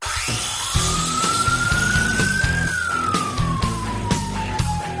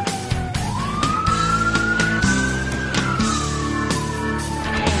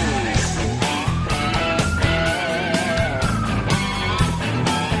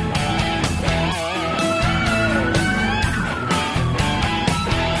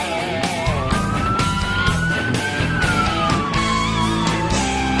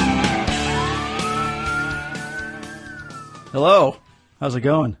Hello. How's it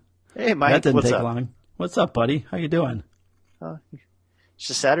going? Hey, Mike. That didn't What's take up? long. What's up, buddy? How you doing? It's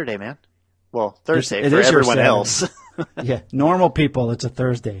just Saturday, man. Well, Thursday It for is your everyone Saturday. else. Yeah, normal people, it's a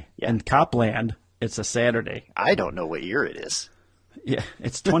Thursday. Yeah. In Copland, it's a Saturday. I don't know what year it is. Yeah,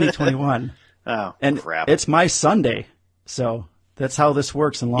 it's 2021. Oh, And crap. it's my Sunday. So that's how this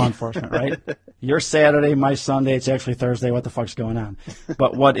works in law enforcement, right? Your Saturday, my Sunday, it's actually Thursday. What the fuck's going on?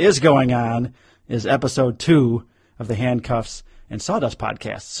 But what is going on is episode 2 of the Handcuffs and Sawdust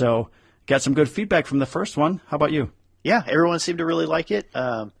podcast. So got some good feedback from the first one. How about you? Yeah, everyone seemed to really like it.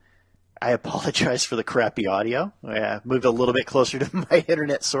 I apologize for the crappy audio. I moved a little bit closer to my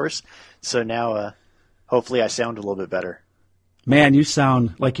internet source. So now, hopefully I sound a little bit better. Man, you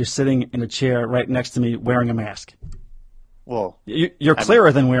sound like you're sitting in a chair right next to me wearing a mask. Well, You're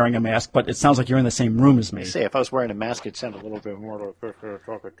clearer than wearing a mask, but it sounds like you're in the same room as me. say if I was wearing a mask, it'd sound a little bit more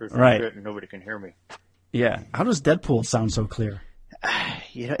like Right. and nobody can hear me. Yeah. How does Deadpool sound so clear?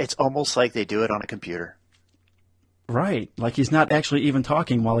 You know, it's almost like they do it on a computer. Right. Like he's not actually even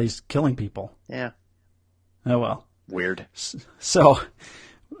talking while he's killing people. Yeah, Oh, well. weird. So,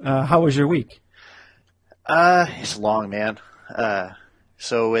 how was your week? It's long, man.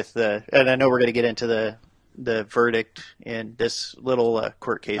 So with and I know we're going to get into the verdict in this little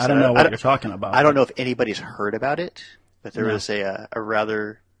court case. I don't know what you're talking about. I don't know if anybody's heard about it, but there No. was a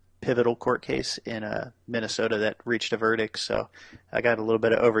rather pivotal court case in Minnesota that reached a verdict. So I got a little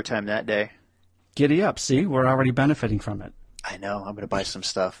bit of overtime that day. Giddy up. See, we're already benefiting from it. I know. I'm going to buy some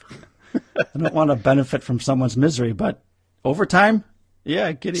stuff. I don't want to benefit from someone's misery, but overtime?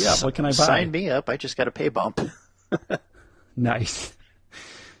 Yeah, giddy up. What can I buy? Sign me up. I just got a pay bump. Nice.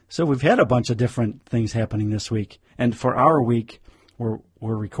 So we've had a bunch of different things happening this week, and for our week, we're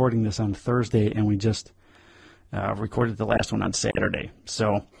recording this on Thursday, and we just recorded the last one on Saturday.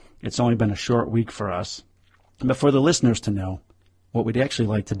 So it's only been a short week for us. But for the listeners to know, what we'd actually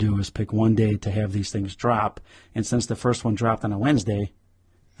like to do is pick one day to have these things drop. And since the first one dropped on a Wednesday,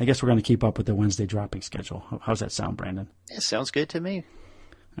 I guess we're going to keep up with the Wednesday dropping schedule. How's that sound, Brandon? It sounds good to me.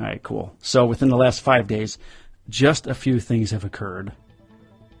 All right, cool. So within the last 5 days, just a few things have occurred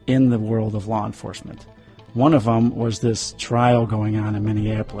in the world of law enforcement. One of them was this trial going on in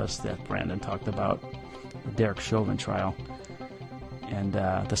Minneapolis that Brandon talked about, the Derek Chauvin trial. And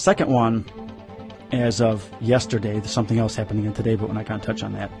the second one, as of yesterday, there's something else happening in today, but we're not going to touch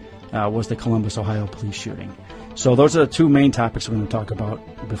on that, was the Columbus, Ohio police shooting. So those are the two main topics we're going to talk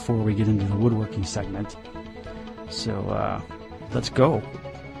about before we get into the woodworking segment. So let's go.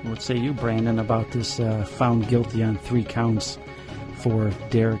 What say you, Brandon, about this found guilty on 3 counts for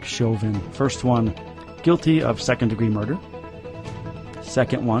Derek Chauvin? First one, guilty of second-degree murder.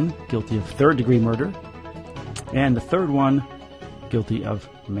 Second one, guilty of third-degree murder. And the third one, guilty of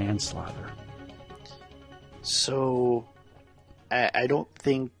manslaughter. So I don't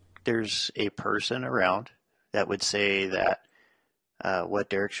think there's a person around that would say that what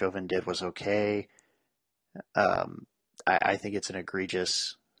Derek Chauvin did was okay. I think it's an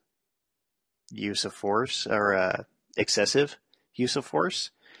egregious use of force or excessive use of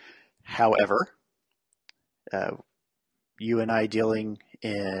force. However, you and I dealing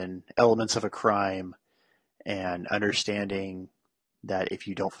in elements of a crime and understanding that if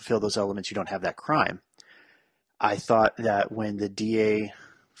you don't fulfill those elements, you don't have that crime. I thought that when the DA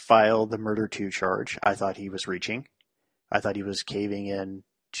filed the murder 2 charge, I thought he was reaching. I thought he was caving in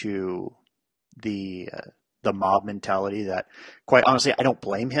to the mob mentality that, quite honestly, I don't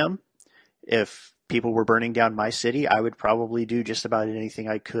blame him. If people were burning down my city, I would probably do just about anything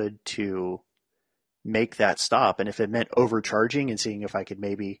I could to make that stop. And if it meant overcharging and seeing if I could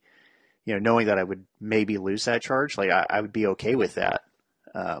maybe, knowing that I would maybe lose that charge, like I would be okay with that.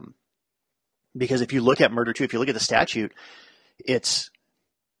 Because if you look at murder 2, if you look at the statute, it's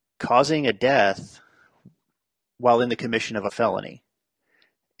causing a death while in the commission of a felony.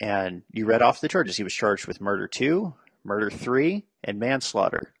 And you read off the charges. He was charged with murder 2, murder 3, and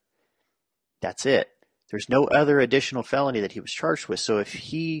manslaughter. That's it. There's no other additional felony that he was charged with. So if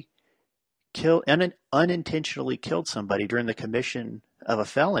he unintentionally killed somebody during the commission of a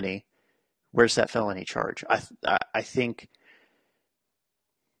felony, where's that felony charge? I think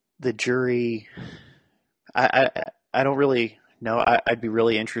the jury, I don't really know. I'd be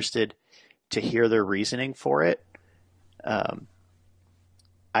really interested to hear their reasoning for it.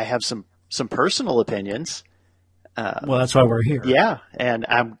 I have some personal opinions. Well, that's why we're here. Yeah, and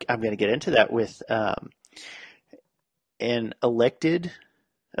I'm going to get into that with an elected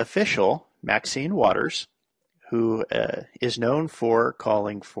official, Maxine Waters, who is known for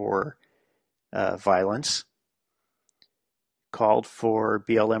calling for violence, called for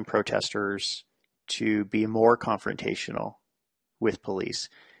BLM protesters to be more confrontational with police,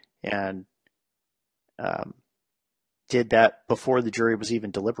 and did that before the jury was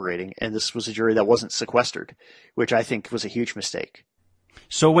even deliberating. And this was a jury that wasn't sequestered, which I think was a huge mistake.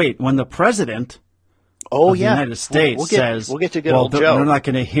 So wait, when the president of the United States says, we'll get to good old Joe. They're not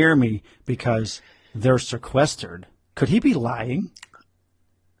going to hear me because they're sequestered, could he be lying?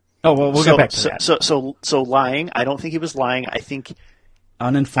 Oh, well, we'll get back to that. So lying, I don't think he was lying. I think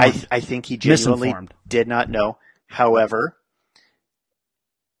uninformed. I think he genuinely did not know. However,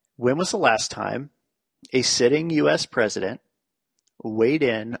 when was the last time a sitting U.S. president weighed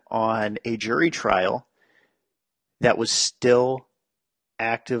in on a jury trial that was still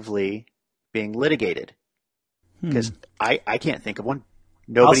actively being litigated? Because I can't think of one.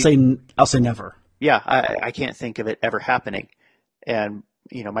 Nobody, I'll say never. Yeah, I can't think of it ever happening. And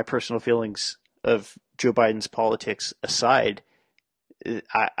my personal feelings of Joe Biden's politics aside,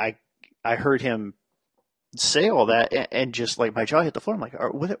 I heard him say all that, and just like my jaw hit the floor. I'm like,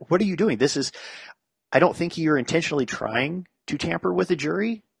 what are you doing? I don't think you're intentionally trying to tamper with a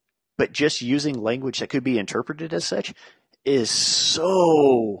jury, but just using language that could be interpreted as such is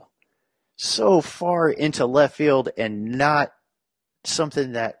so far into left field and not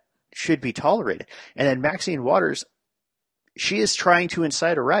something that should be tolerated. And then Maxine Waters, she is trying to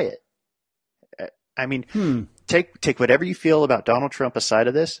incite a riot. I mean, take whatever you feel about Donald Trump aside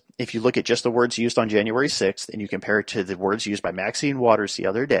of this. If you look at just the words used on January 6th and you compare it to the words used by Maxine Waters the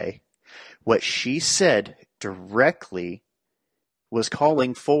other day, what she said directly was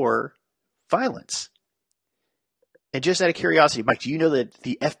calling for violence. And just out of curiosity, Mike, do you know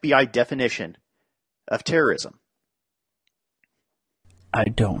the FBI definition of terrorism? I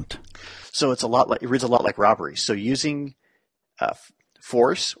don't. So it reads a lot like robbery. So using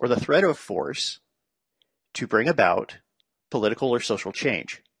force or the threat of force to bring about political or social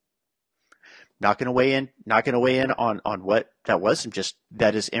change. Not going to weigh in on what that was.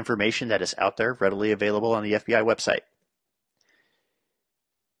 That is information that is out there, readily available on the FBI website.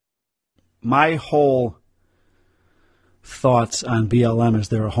 My whole thoughts on BLM is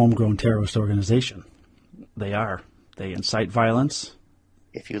they're a homegrown terrorist organization. They are. They incite violence.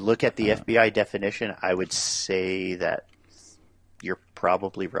 If you look at the FBI definition, I would say that you're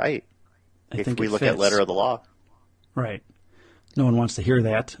probably right. If we look at letter of the law. Right. No one wants to hear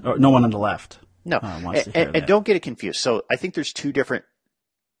that. Or no one on the left. No. Wants to hear that. And don't get it confused. So I think there's two different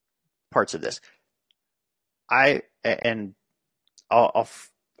parts of this. I'll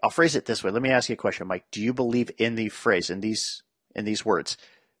phrase it this way. Let me ask you a question, Mike. Do you believe in the phrase, in these words,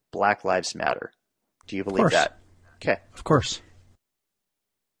 Black Lives Matter? Do you believe that? Okay. Of course.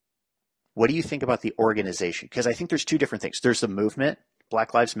 What do you think about the organization? Because I think there's two different things. There's the movement,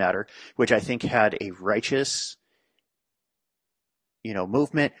 Black Lives Matter, which I think had a righteous,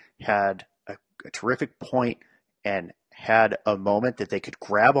 movement, had a terrific point, and had a moment that they could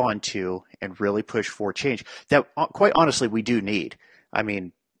grab onto and really push for change that, quite honestly, we do need. I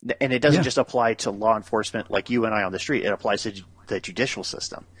mean, and it doesn't just apply to law enforcement like you and I on the street. It applies to the judicial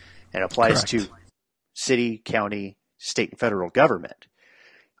system. It applies to city, county, state, and federal government.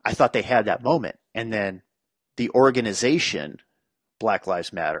 I thought they had that moment. And then the organization, Black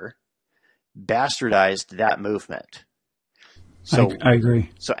Lives Matter, bastardized that movement. So I agree.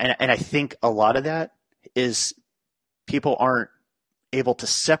 So, and I think a lot of that is people aren't able to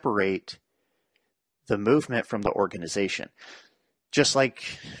separate the movement from the organization. Just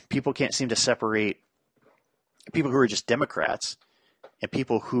like people can't seem to separate people who are just Democrats and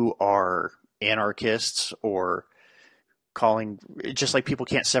people who are anarchists or just like people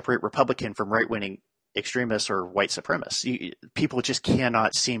can't separate Republican from right-wing extremists or white supremacists. People just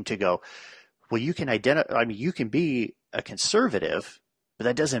cannot seem to go, well, you can identify, I mean, you can be a conservative, but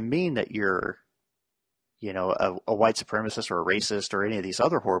that doesn't mean that you're, a white supremacist or a racist or any of these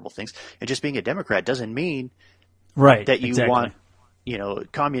other horrible things. And just being a Democrat doesn't mean that you want,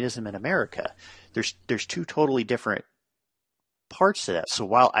 communism in America. There's two totally different parts to that. So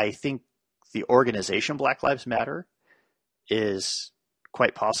while I think the organization Black Lives Matter is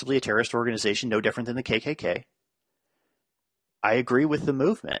quite possibly a terrorist organization, no different than the KKK, I agree with the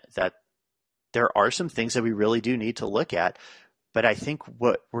movement that there are some things that we really do need to look at. But I think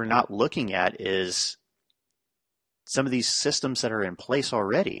what we're not looking at is some of these systems that are in place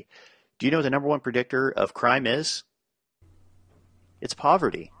already. Do you know what the number one predictor of crime is? It's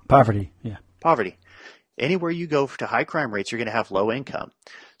poverty. Poverty, yeah. Poverty. Anywhere you go to high crime rates, you're going to have low income.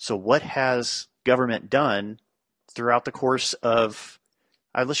 So what has government done throughout the course of,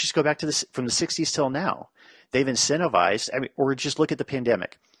 let's just go back to this from the 60s till now. They've incentivized, or just look at the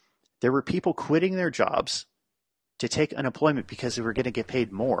pandemic. There were people quitting their jobs to take unemployment because they were going to get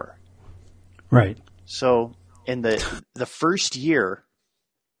paid more. Right. So in the first year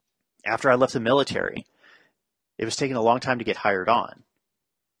after I left the military, it was taking a long time to get hired on.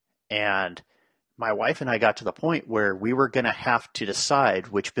 And my wife and I got to the point where we were going to have to decide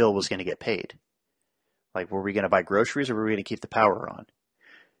which bill was going to get paid. Like, were we going to buy groceries or were we going to keep the power on?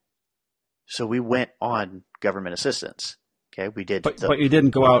 So we went on government assistance. Okay, we did. But you didn't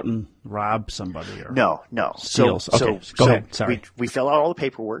go out and rob somebody or no. Steal. Go ahead. Sorry. We fill out all the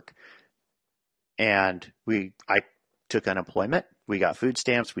paperwork, and I took unemployment. We got food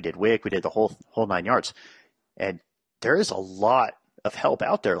stamps. We did WIC. We did the whole 9 yards. And there is a lot of help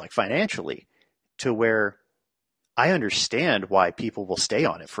out there, like financially, to where I understand why people will stay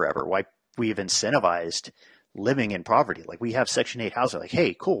on it forever. Why we've incentivized living in poverty. Like, we have Section 8 housing. Like,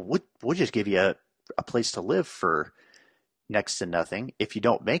 hey, cool. We'll just give you a place to live for next to nothing. If you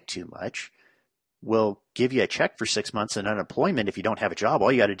don't make too much, we'll give you a check for 6 months in unemployment. If you don't have a job,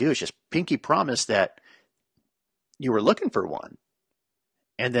 all you got to do is just pinky promise that you were looking for one.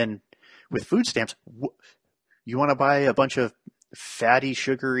 And then with food stamps, you want to buy a bunch of fatty,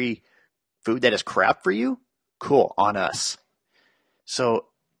 sugary food that is crap for you? Cool, on us. So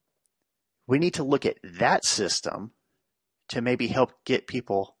we need to look at that system to maybe help get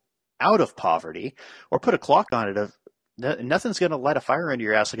people out of poverty, or put a clock on it of nothing's going to light a fire under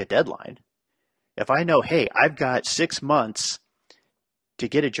your ass like a deadline. If I know, hey, I've got 6 months to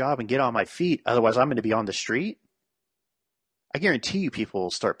get a job and get on my feet, otherwise I'm going to be on the street, I guarantee you people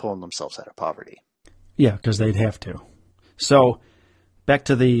will start pulling themselves out of poverty. Yeah, because they'd have to. So back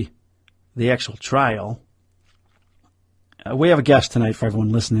to the actual trial. We have a guest tonight for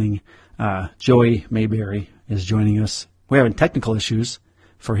everyone listening. Joey Mayberry is joining us. We're having technical issues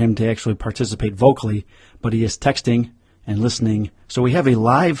for him to actually participate vocally, but he is texting and listening. So we have a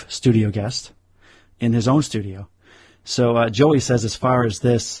live studio guest in his own studio. So Joey says, as far as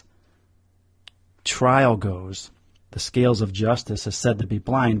this trial goes, the scales of justice is said to be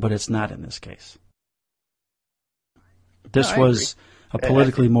blind, but it's not in this case. This was a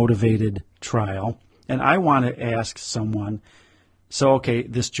politically motivated trial. And I want to ask someone, so, okay,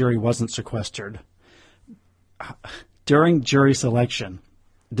 this jury wasn't sequestered. During jury selection,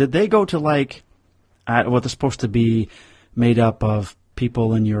 did they go to what is supposed to be made up of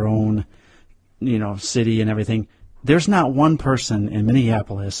people in your own, city and everything? There's not one person in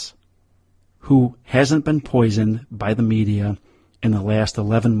Minneapolis who hasn't been poisoned by the media in the last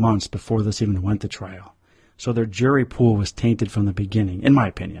 11 months before this even went to trial. So their jury pool was tainted from the beginning, in my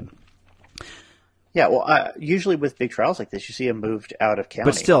opinion. Yeah, well, usually with big trials like this, you see them moved out of county.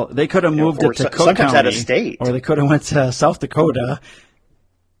 But still, they could have moved it to Cook sometimes County, out of state, or they could have went to South Dakota.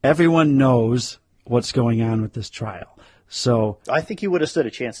 Everyone knows what's going on with this trial. So I think he would have stood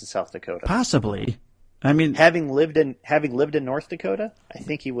a chance in South Dakota. Possibly. I mean, having lived in North Dakota, I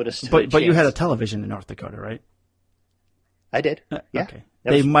think he would have stood a chance. But you had a television in North Dakota, right? I did. Yeah. Okay.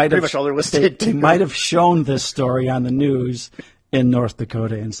 They might have they might have shown this story on the news in North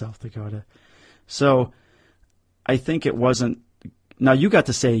Dakota and South Dakota. So I think it wasn't. Now, you got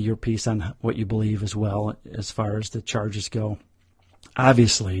to say your piece on what you believe as well as far as the charges go.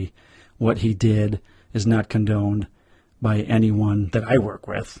 Obviously, what he did is not condoned by anyone that I work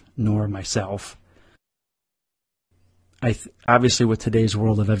with, nor myself. Obviously, with today's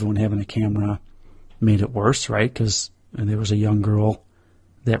world of everyone having a camera, made it worse, right? Because there was a young girl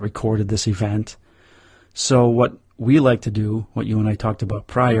that recorded this event. So what we like to do, what you and I talked about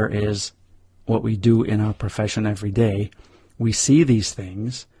prior, is what we do in our profession every day. We see these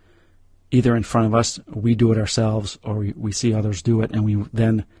things either in front of us, we do it ourselves, or we see others do it, and we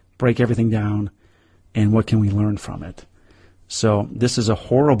then break everything down, and what can we learn from it? So this is a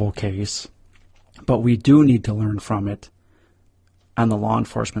horrible case, but we do need to learn from it on the law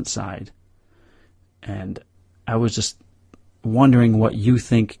enforcement side. And I was just wondering what you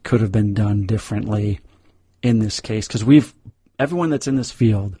think could have been done differently in this case, because everyone that's in this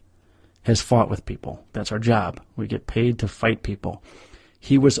field has fought with people. That's our job. We get paid to fight people.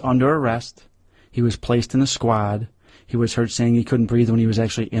 He was under arrest. He was placed in a squad. He was heard saying he couldn't breathe when he was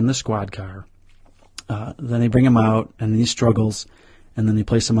actually in the squad car. Then they bring him out, and he struggles, and then they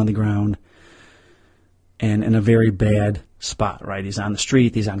place him on the ground, and in a very bad spot, right? He's on the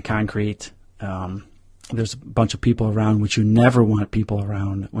street. He's on concrete. There's a bunch of people around, which you never want people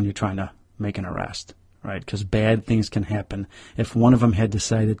around when you're trying to make an arrest, right? Because bad things can happen. If one of them had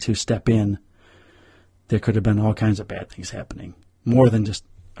decided to step in, there could have been all kinds of bad things happening. More than just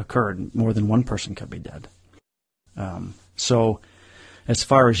occurred. More than one person could be dead. So as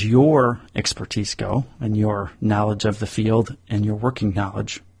far as your expertise go and your knowledge of the field and your working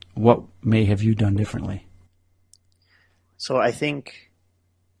knowledge, what may have you done differently? So I think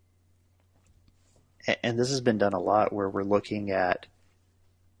and this has been done a lot where we're looking at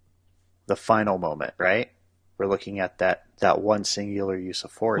the final moment, right? We're looking at that one singular use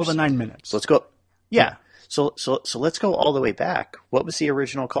of force. Well, the 9 minutes. So let's go. Yeah. So let's go all the way back. What was the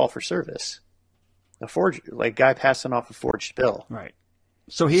original call for service? A forged, like guy passing off a forged bill. Right.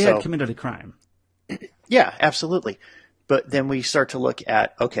 So he had committed a crime. Yeah, absolutely. But then we start to look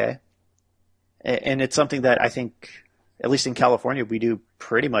at, okay, and it's something that I think, at least in California, we do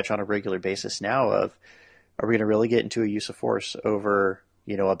pretty much on a regular basis now of, are we going to really get into a use of force over,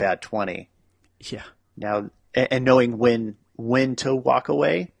 a bad 20? Yeah. Now, and knowing when to walk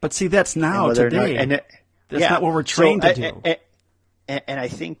away. But see, that's now today. That's not what we're trained to do. And I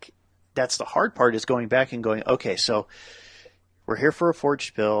think that's the hard part, is going back and going, okay, so we're here for a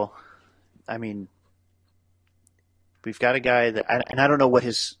forged bill. I mean, we've got a guy that, and I don't know what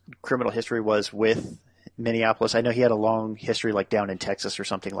his criminal history was with Minneapolis. I know he had a long history like down in Texas or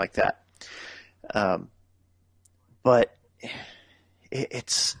something like that. But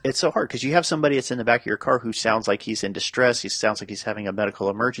it's so hard because you have somebody that's in the back of your car who sounds like he's in distress. He sounds like he's having a medical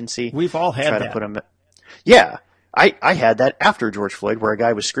emergency. We've all had that. Yeah. I had that after George Floyd, where a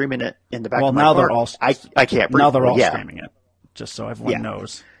guy was screaming it in the back of my car. They're all, I can't breathe. Now they're all screaming it, just so everyone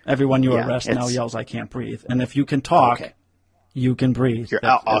knows. Everyone you arrest now yells, "I can't breathe." And if you can talk, you can breathe. Your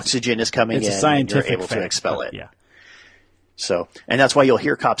oxygen is coming in. It's a scientific you're able fact, to expel it. Yeah. So, and that's why you'll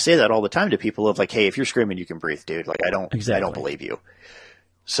hear cops say that all the time to people of like, "Hey, if you're screaming, you can breathe, dude." Like, I don't believe you.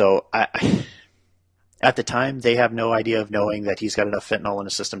 So at the time, they have no idea of knowing that he's got enough fentanyl in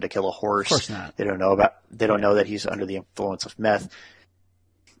his system to kill a horse. Of course not. They don't know that he's under the influence of meth.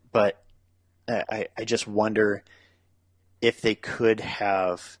 But I just wonder if they could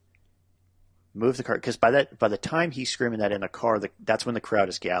have moved the car, because by the time he's screaming that in a car, that's when the crowd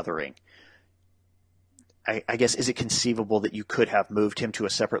is gathering. I guess, is it conceivable that you could have moved him to a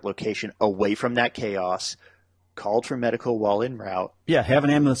separate location away from that chaos, called for medical while en route? Yeah, have an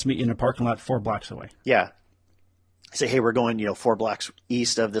ambulance meet you in a parking lot 4 blocks away. Yeah. Say, hey, we're going, 4 blocks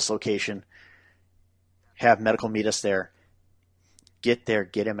east of this location. Have medical meet us there. Get there,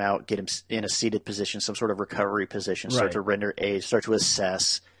 get him out, get him in a seated position, some sort of recovery position, start to render aid, start to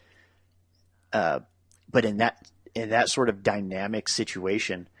assess. But in that sort of dynamic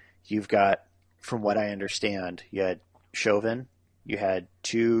situation, you've got, from what I understand, you had Chauvin, you had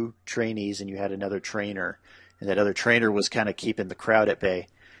 2 trainees, and you had another trainer. And that other trainer was kind of keeping the crowd at bay.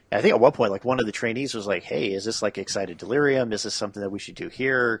 And I think at one point, like, one of the trainees was like, hey, is this like excited delirium? Is this something that we should do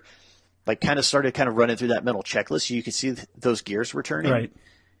here? Like, started running through that mental checklist. So you could see those gears were turning. Right.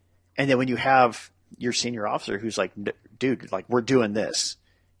 And then when you have your senior officer who's like, dude, like, we're doing this.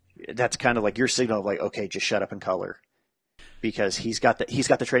 That's kind of like your signal of like, okay, just shut up and color. Because he's got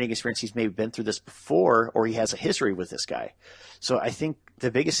the training experience. He's maybe been through this before, or he has a history with this guy. So I think the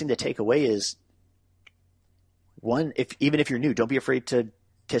biggest thing to take away is, one, even if you're new, don't be afraid to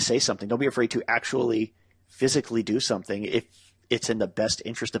say something. Don't be afraid to actually physically do something if it's in the best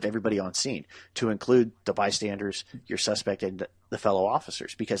interest of everybody on scene, to include the bystanders, your suspect, and the fellow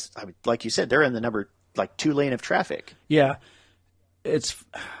officers. Because, like you said, they're in the number 2 lane of traffic. Yeah.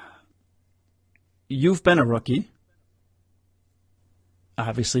 You've been a rookie.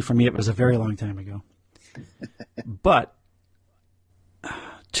 Obviously, for me, it was a very long time ago. But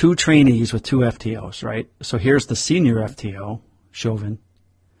 2 trainees with 2 FTOs, right? So here's the senior FTO, Chauvin,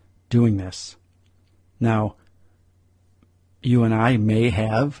 doing this. Now, you and I may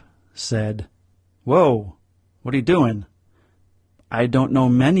have said, whoa, what are you doing? I don't know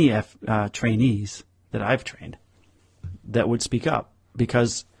many trainees that I've trained that would speak up,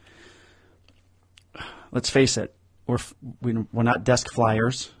 because, let's face it, we're not desk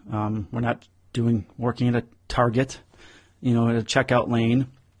flyers. We're not working at a Target, at a checkout lane.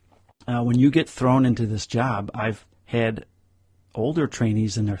 When you get thrown into this job, I've had older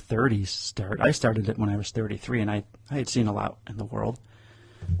trainees in their 30s start. I started it when I was 33, and I had seen a lot in the world.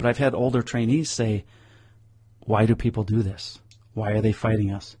 But I've had older trainees say, why do people do this? Why are they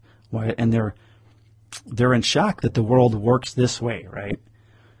fighting us? Why? And they're in shock that the world works this way, right?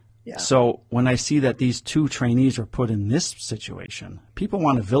 Yeah. So when I see that these 2 trainees are put in this situation, people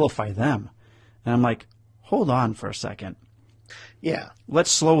want to vilify them. And I'm like, hold on for a second. Yeah.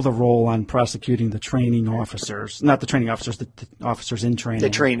 Let's slow the roll on prosecuting the training officers, not the training officers, the officers in training. The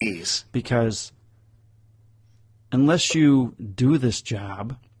trainees. Because unless you do this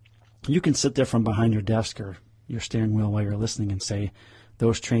job, you can sit there from behind your desk or your steering wheel while you're listening and say,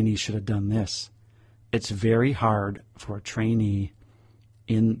 those trainees should have done this. It's very hard for a trainee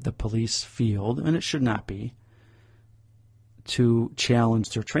in the police field, and it should not be, to challenge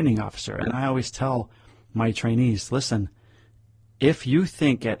their training officer. And I always tell my trainees, listen, if you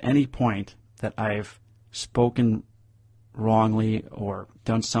think at any point that I've spoken wrongly or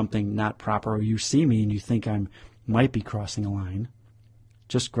done something not proper, or you see me and you think I might be crossing a line,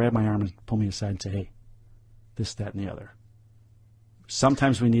 just grab my arm and pull me aside and say, hey, this, that, and the other.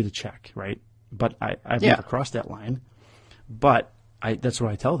 Sometimes we need a check, right? But I've never crossed that line. But that's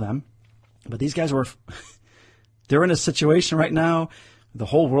what I tell them. But these guys they're in a situation right now. The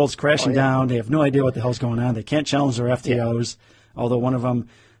whole world's crashing down. They have no idea what the hell's going on. They can't challenge their FTOs, although one of them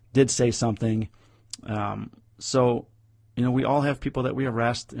did say something. So, we all have people that we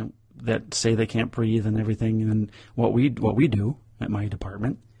arrest and that say they can't breathe and everything. And what we do at my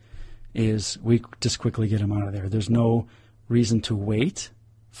department is we just quickly get them out of there. There's no reason to wait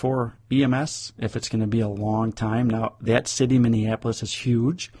for EMS if it's going to be a long time. Now, that city, Minneapolis, is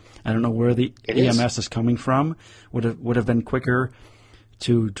huge. I don't know where the EMS is coming from. Would have been quicker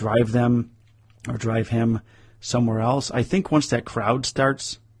to drive them or drive him somewhere else. I think once that crowd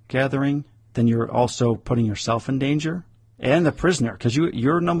starts gathering, then you're also putting yourself in danger and the prisoner, because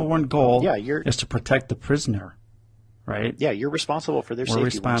your number one goal is to protect the prisoner, right? Yeah, you're responsible for their safety. We're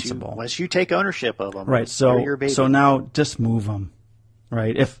responsible. Once you take ownership of them. Right, so now just move them,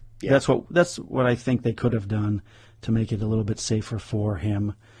 right? That's what I think they could have done to make it a little bit safer for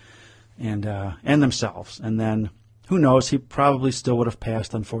him and themselves. And then, who knows, he probably still would have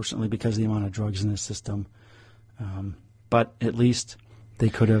passed, unfortunately, because of the amount of drugs in his system. But at least they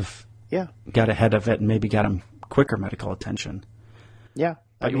could have got ahead of it and maybe got him quicker medical attention. Yeah.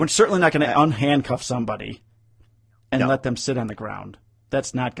 We're certainly not going to unhandcuff somebody and let them sit on the ground.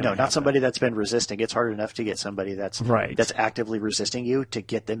 That's not going to happen. No, not somebody that's been resisting. It's hard enough to get somebody that's actively resisting you to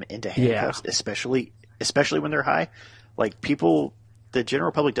get them into handcuffs, especially when they're high. Like, the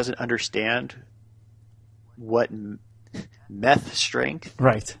general public doesn't understand what meth strength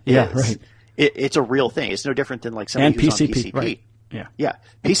is. Yeah, right. It's a real thing. It's no different than like somebody who's on PCP. Right. Yeah.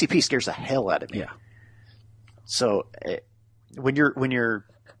 PCP scares the hell out of me. Yeah. So when you're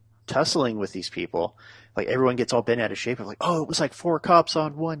tussling with these people, like, everyone gets all bent out of shape. I'm like, oh, it was like 4 cops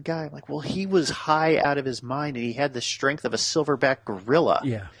on one guy. I'm like, well, he was high out of his mind and he had the strength of a silverback gorilla.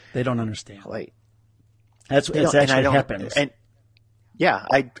 Yeah, they don't understand. Like, that's actually happens. And yeah,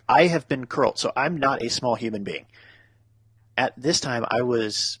 I have been curled, so I'm not a small human being. At this time, I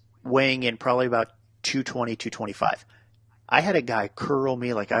was weighing in probably about 220, 225. I had a guy curl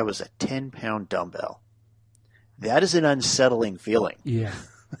me like I was a 10-pound dumbbell. That is an unsettling feeling. Yeah.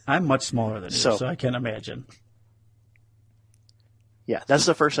 I'm much smaller than you, so I can't imagine. Yeah, that's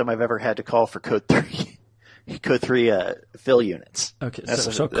the first time I've ever had to call for code 3. Code 3 fill units. Okay, that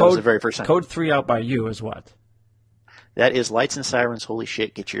was the very first time. Code 3 out by you is what? That is lights and sirens, holy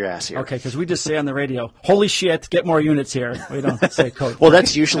shit, get your ass here. Okay, because we just say on the radio, holy shit, get more units here. We don't say code 3. Well,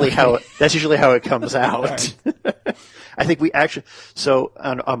 that's usually how it comes out. Right. I think we actually,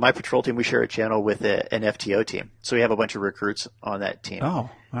 on my patrol team, we share a channel with an FTO team. So we have a bunch of recruits on that team. Oh,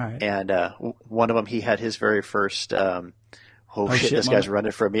 all right. And one of them, he had his very first, shit, this guy's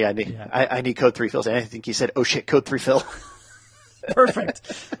running from me. I need code 3 fills. And I think he said, oh shit, code 3 fill. Perfect.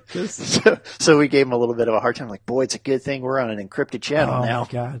 So we gave him a little bit of a hard time. Like, boy, it's a good thing we're on an encrypted channel now. Oh,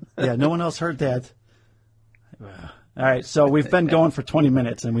 my God. Yeah, no one else heard that. All right, so we've been going for 20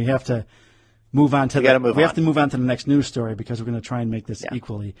 minutes, and we have to move on to have to move on to the next news story, because we're going to try and make this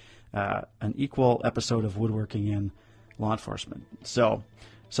equally an equal episode of Woodworking in Law Enforcement. So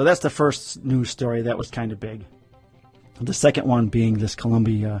that's the first news story. That was kind of big. The second one being this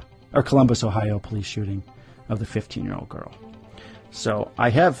Columbus, Ohio police shooting of the 15-year-old girl. So I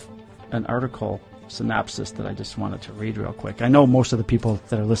have an article synopsis that I just wanted to read real quick. I know most of the people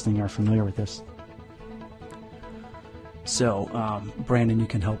that are listening are familiar with this. So, Brandon, you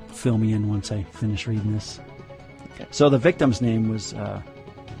can help fill me in once I finish reading this. Okay. So the victim's name was,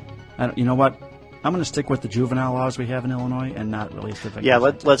 you know what? I'm going to stick with the juvenile laws we have in Illinois and not release the victim. Yeah,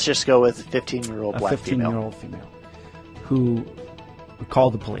 let's just go with 15-year-old black female. A 15-year-old female who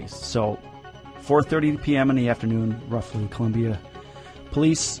called the police. So 4:30 p.m. in the afternoon, roughly, Columbia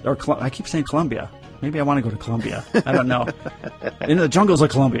police, I keep saying Columbia. Maybe I want to go to Columbia. I don't know. In the jungles of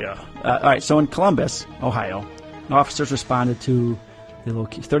Columbia. All right, so in Columbus, Ohio, officers responded to the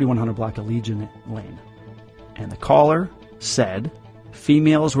 3100 block of Legion Lane. And the caller said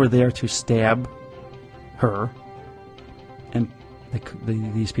females were there to stab her, and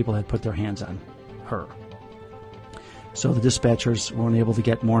these people had put their hands on her. So the dispatchers weren't able to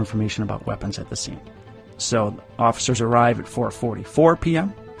get more information about weapons at the scene. So officers arrive at 4:44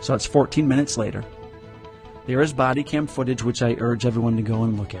 p.m., so it's 14 minutes later. There is body cam footage, which I urge everyone to go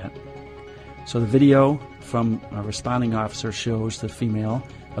and look at. So the video from a responding officer shows the female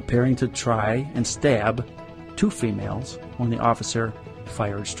appearing to try and stab 2 females when the officer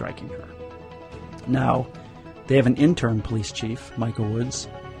fired, striking her. Now, they have an interim police chief, Michael Woods.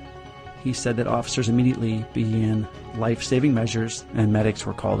 He said that officers immediately began life-saving measures and medics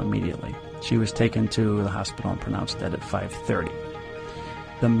were called immediately. She was taken to the hospital and pronounced dead at 5:30.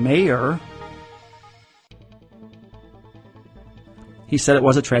 The mayor, he said it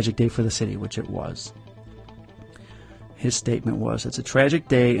was a tragic day for the city, which it was. His statement was, "It's a tragic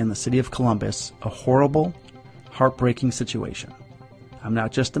day in the city of Columbus, a horrible, heartbreaking situation. I'm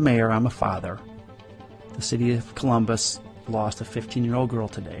not just a mayor, I'm a father. The city of Columbus lost a 15-year-old girl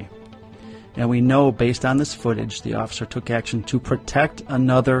today. And we know, based on this footage, the officer took action to protect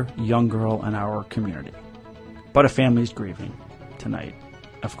another young girl in our community. But a family's grieving tonight,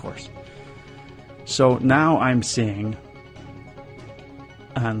 of course." So now I'm seeing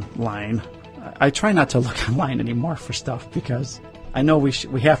online, I try not to look online anymore for stuff because I know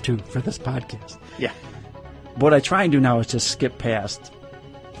we have to for this podcast. Yeah. What I try and do now is just skip past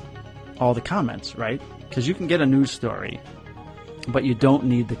all the comments, right? Because you can get a news story, but you don't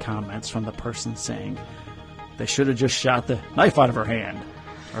need the comments from the person saying they should have just shot the knife out of her hand,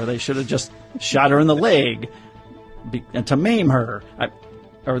 or they should have just shot her in the leg and to maim her.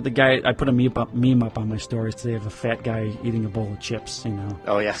 Or the guy, I put a meme up on my stories today of a fat guy eating a bowl of chips, you know.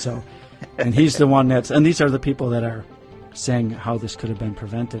 Oh, yeah. So, and he's the one and these are the people that are saying how this could have been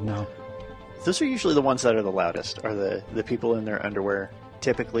prevented now. Those are usually the ones that are the loudest, are the people in their underwear,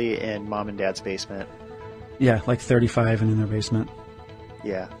 typically in mom and dad's basement. Yeah, like 35 and in their basement.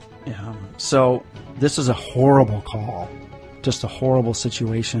 Yeah. Yeah. So this is a horrible call, just a horrible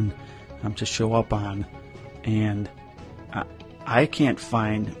situation to show up on, and I can't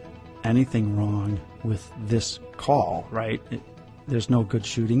find anything wrong with this call. Right? There's no good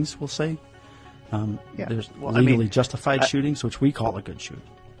shootings, we'll say. There's legally justified shootings, which we call a good shoot.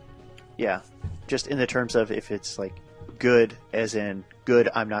 Yeah, just in the terms of if it's like good, as in good,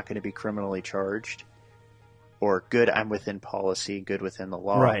 I'm not going to be criminally charged. Or good, I'm within policy, good within the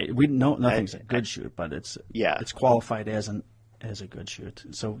law. Right. We know nothing's a good shoot, but it's qualified as a good shoot.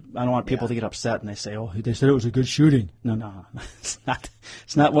 So I don't want people to get upset and they say, "Oh, they said it was a good shooting." No, it's not.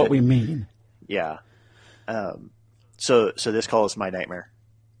 It's not what we mean. Yeah. So this call is my nightmare.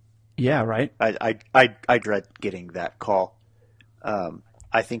 Yeah. Right. I dread getting that call.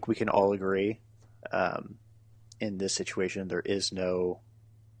 I think we can all agree, in this situation, there is no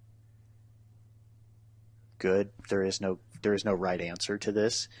good. There is no right answer to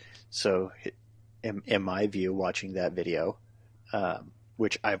this. So, in my view, watching that video,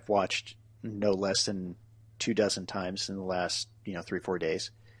 which I've watched no less than 24 times in the last 3-4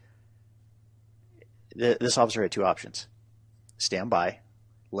 days, this officer had two options: stand by,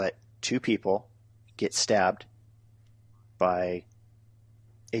 let two people get stabbed by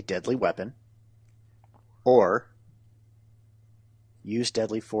a deadly weapon, or use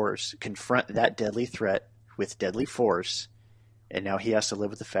deadly force, confront that deadly threat with deadly force, and now he has to live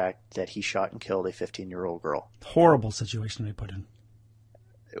with the fact that he shot and killed a 15-year-old girl. Horrible situation they put in.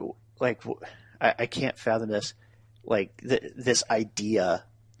 Like, I can't fathom this. Like, this idea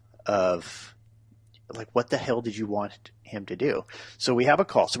of, like, what the hell did you want him to do? So we have a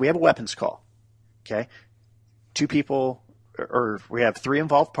call. So we have a weapons call. Okay? Two people, or we have three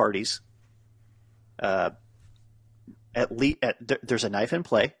involved parties. There's a knife in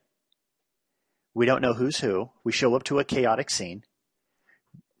play. We don't know who's who. We show up to a chaotic scene.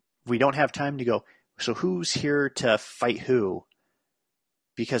 We don't have time to go, so who's here to fight who?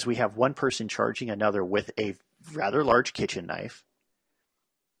 Because we have one person charging another with a rather large kitchen knife.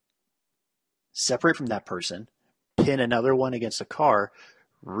 Separate from that person, pin another one against a car,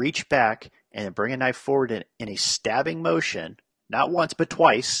 reach back, and then bring a knife forward in a stabbing motion, not once but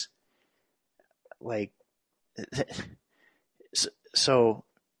twice. Like, so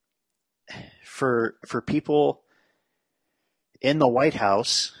for people in the White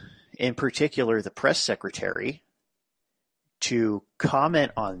House, in particular the press secretary, to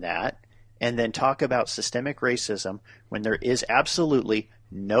comment on that and then talk about systemic racism when there is absolutely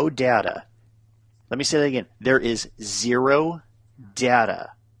no data. Let me say that again. There is zero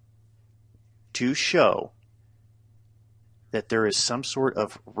data to show that there is some sort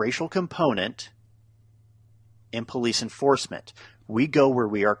of racial component in police enforcement. We go where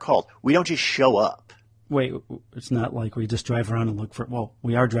we are called. We don't just show up. Wait, it's not like we just drive around and look for, well,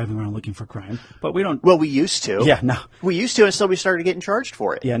 we are driving around looking for crime, but we don't. Well, we used to. Yeah, no. We used to until we started getting charged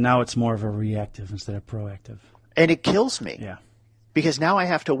for it. Yeah, now it's more of a reactive instead of proactive. And it kills me. Yeah. Because now I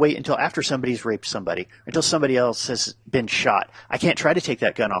have to wait until after somebody's raped somebody, until somebody else has been shot. I can't try to take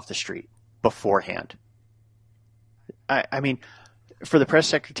that gun off the street beforehand. I mean, for the press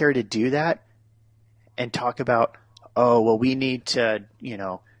secretary to do that and talk about, oh, well, we need to,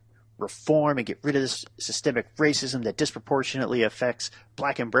 reform and get rid of this systemic racism that disproportionately affects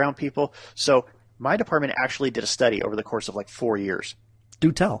black and brown people. So my department actually did a study over the course of like 4 years.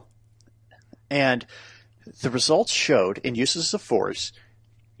 Do tell. And the results showed in uses of force,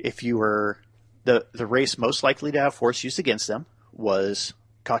 if you were the race most likely to have force used against them was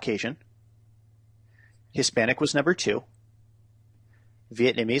Caucasian. Hispanic was number 2.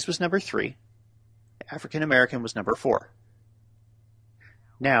 Vietnamese was number 3. African American was number 4.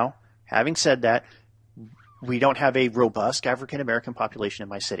 Now, having said that, we don't have a robust African American population in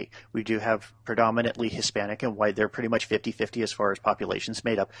my city. We do have predominantly Hispanic and white. They're pretty much 50-50 as far as populations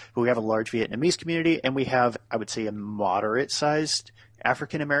made up. But we have a large Vietnamese community, and we have, I would say, a moderate-sized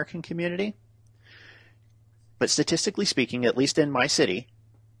African American community. But statistically speaking, at least in my city,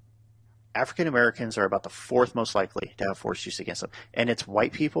 African Americans are about the 4th most likely to have force use against them. And it's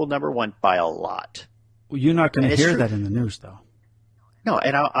white people, number 1, by a lot. Well, you're not going to hear that in the news, though. No,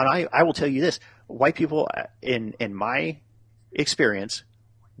 and I will tell you this. White people, in my experience,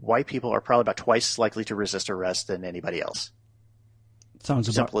 white people are probably about twice as likely to resist arrest than anybody else. Sounds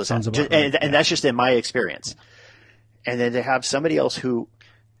about right. And that's just in my experience. And then to have somebody else to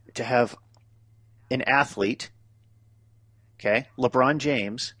have an athlete, okay, LeBron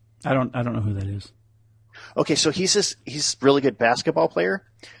James. I don't know who that is. Okay, so he's a really good basketball player.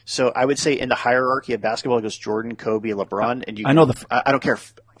 So I would say in the hierarchy of basketball, it goes Jordan, Kobe, LeBron, and I know I don't care.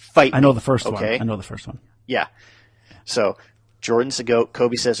 Fight. I know the first okay? one. I know the first one. Yeah. So Jordan's a goat.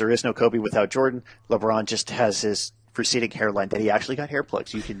 Kobe says there is no Kobe without Jordan. LeBron just has his receding hairline that he actually got hair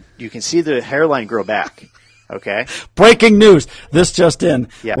plugs. You can see the hairline grow back. Okay. Breaking news. This just in.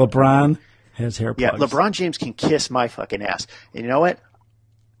 Yeah. LeBron has hair plugs. Yeah. LeBron James can kiss my fucking ass. And you know what?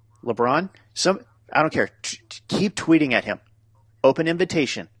 LeBron, I don't care. Keep tweeting at him. Open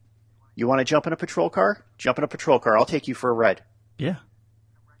invitation. You want to jump in a patrol car? Jump in a patrol car. I'll take you for a ride. Yeah.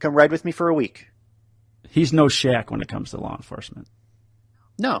 Come ride with me for a week. He's no Shaq when it comes to law enforcement.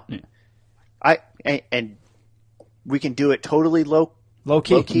 No. Yeah. And we can do it totally low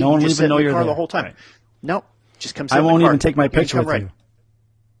key. No one will even know you're there the whole time. Right. Nope. Just come sit I in the won't car. even take my picture with right. you.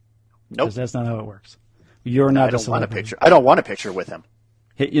 Nope. Because that's not how it works. You're not I don't want a picture. I don't want a picture with him.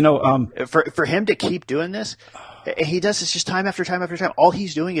 You know, for him to keep doing this, he does this just time after time after time. All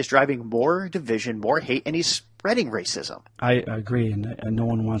he's doing is driving more division, more hate, and he's spreading racism. I agree, and no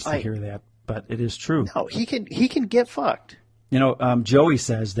one wants to hear that, but it is true. No, he can get fucked. You know, Joey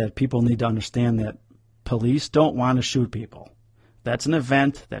says that people need to understand that police don't want to shoot people. That's an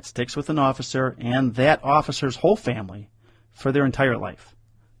event that sticks with an officer and that officer's whole family for their entire life.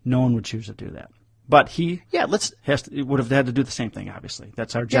 No one would choose to do that. But he would have had to do the same thing, obviously.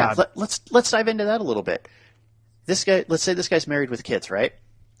 That's our job. Yeah, let's dive into that a little bit. This guy, let's say this guy's married with kids, right?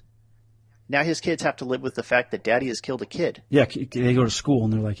 Now his kids have to live with the fact that daddy has killed a kid. Yeah, they go to school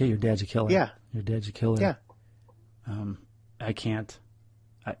and they're like, hey, your dad's a killer. Yeah. Your dad's a killer. Yeah. I can't.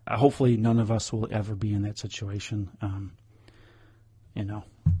 Hopefully none of us will ever be in that situation,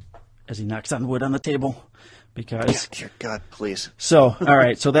 as he knocks on wood on the table. Because dear God, please. So, all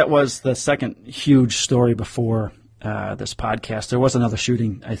right. So that was the second huge story before this podcast. There was another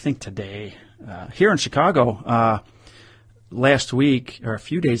shooting, I think, today here in Chicago. Last week or a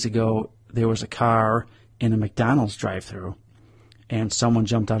few days ago, there was a car in a McDonald's drive-thru, and someone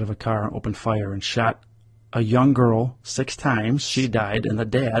jumped out of a car and opened fire and shot a young girl 6 times. She died, and the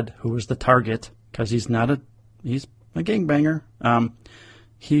dad, who was the target, because he's a gangbanger,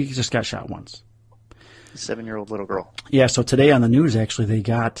 he just got shot once. 7-year-old little girl. Yeah, so today on the news, actually, they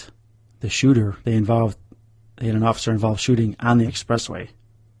got the shooter. They had an officer involved shooting on the expressway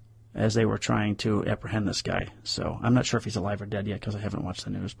as they were trying to apprehend this guy. So I'm not sure if he's alive or dead yet because I haven't watched the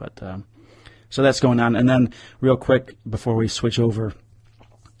news. But so that's going on. And then real quick, before we switch over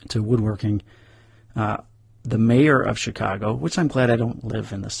to woodworking, the mayor of Chicago, which I'm glad I don't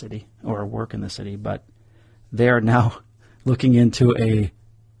live in the city or work in the city, but they are now looking into a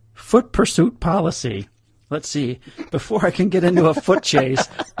foot pursuit policy. Let's see. Before I can get into a foot chase,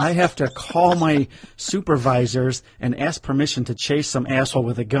 I have to call my supervisors and ask permission to chase some asshole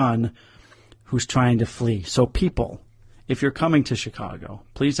with a gun who's trying to flee. So people, if you're coming to Chicago,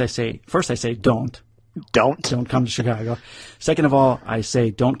 please, I say don't. Don't come to Chicago. Second of all, I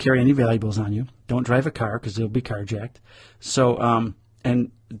say don't carry any valuables on you. Don't drive a car because you'll be carjacked. So,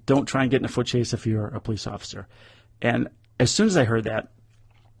 and don't try and get in a foot chase if you're a police officer. And as soon as I heard that,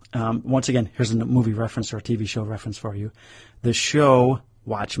 once again, here's a movie reference or a TV show reference for you. The show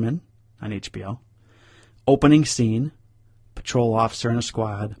Watchmen on HBO. Opening scene, patrol officer in a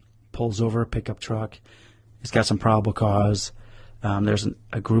squad pulls over a pickup truck. He's got some probable cause. There's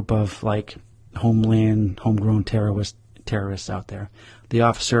a group of homegrown terrorists out there. The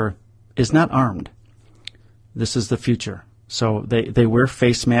officer is not armed. This is the future. So they wear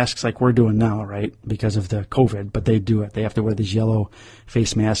face masks like we're doing now, right, because of the COVID, but they do it. They have to wear these yellow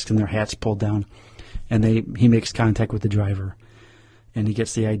face masks and their hats pulled down. And he makes contact with the driver, and he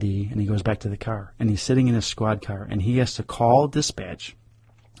gets the ID, and he goes back to the car. And he's sitting in his squad car, and he has to call dispatch,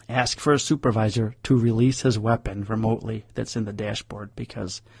 ask for a supervisor to release his weapon remotely that's in the dashboard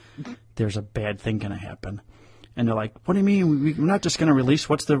because there's a bad thing going to happen. And they're like, what do you mean? We're not just going to release.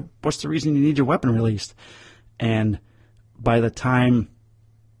 What's the reason you need your weapon released? And by the time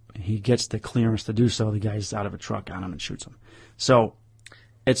he gets the clearance to do so, the guy's out of a truck on him and shoots him. So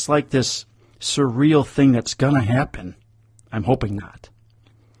it's like this surreal thing that's going to happen. I'm hoping not.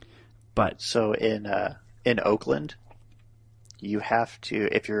 But so in Oakland, you have to,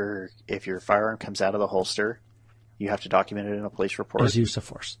 if your firearm comes out of the holster, you have to document it in a police report. As use of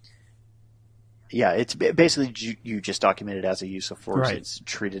force. Yeah, it's basically you just document it as a use of force. Right. It's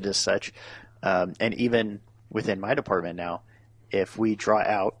treated as such. And even within my department now, if we draw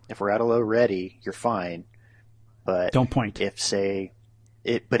out, if we're out of low ready, you're fine. But don't point. If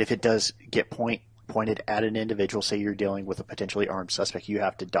it does get pointed at an individual, say you're dealing with a potentially armed suspect, you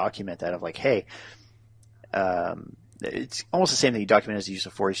have to document that of like, hey, it's almost the same thing you document as the use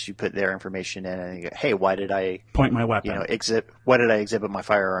of force. You put their information in and you go, hey, why did I point my weapon? Why did I exhibit my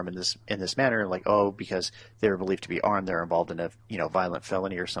firearm in this manner? Like, oh, because they were believed to be armed. They're involved in a violent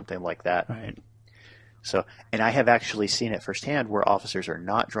felony or something like that. Right. So, and I have actually seen it firsthand where officers are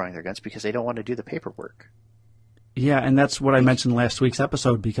not drawing their guns because they don't want to do the paperwork. Yeah, and that's what I mentioned last week's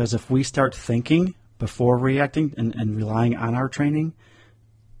episode, because if we start thinking before reacting and relying on our training,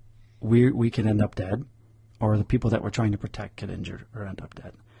 we can end up dead, or the people that we're trying to protect get injured or end up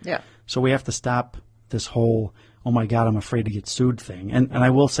dead. Yeah. So we have to stop this whole, oh my God, I'm afraid to get sued thing. And I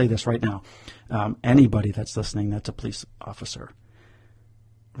will say this right now. Anybody that's listening that's a police officer,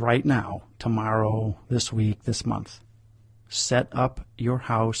 right now, tomorrow, this week, this month, set up your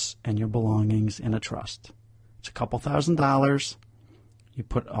house and your belongings in a trust. It's a couple $1,000s. You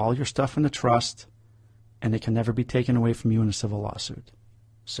put all your stuff in a trust, and it can never be taken away from you in a civil lawsuit.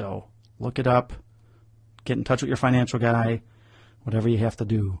 So look it up. Get in touch with your financial guy, whatever you have to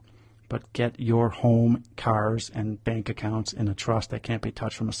do. But get your home, cars, and bank accounts in a trust that can't be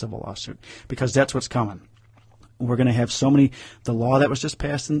touched from a civil lawsuit, because that's what's coming. We're going to have so many, the law that was just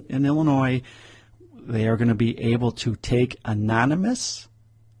passed in Illinois, they are going to be able to take anonymous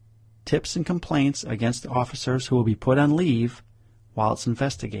tips and complaints against officers who will be put on leave while it's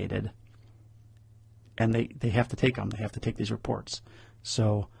investigated. And they have to take them. They have to take these reports.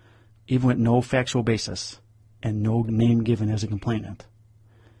 So even with no factual basis and no name given as a complainant.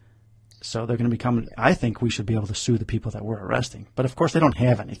 So they're going to become, I think we should be able to sue the people that we're arresting. But of course they don't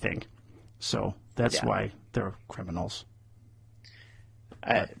have anything. So that's why they're criminals.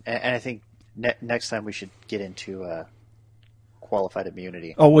 And I think next time we should get into qualified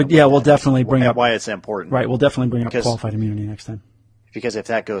immunity. Oh, we'll definitely bring up why it's important. Right, we'll definitely bring up qualified immunity next time. Because if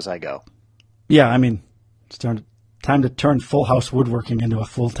that goes, I go. Yeah, I mean, it's time to turn Full House Woodworking into a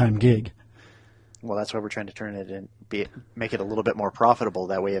full-time gig. Well, that's why we're trying to turn it and make it a little bit more profitable.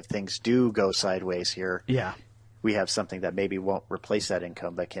 That way, if things do go sideways here, we have something that maybe won't replace that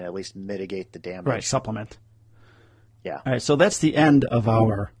income, but can at least mitigate the damage. Right, supplement. Yeah. All right, so that's the end of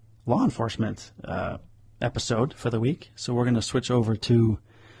our law enforcement episode for the week. So we're going to switch over to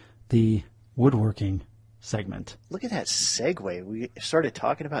the woodworking segment. Look at that segue. We started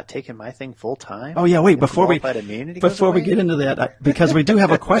talking about taking my thing full time. Oh yeah, wait, before we get into that, because we do have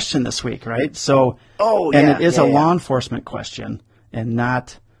a question this week, right? So, it is a law enforcement question and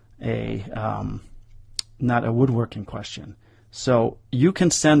not a woodworking question. So you can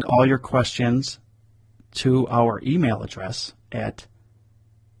send all your questions to our email address at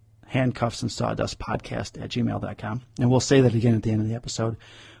handcuffsandsawdustpodcast@gmail.com. And we'll say that again at the end of the episode.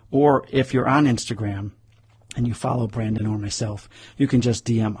 Or if you're on Instagram and you follow Brandon or myself, you can just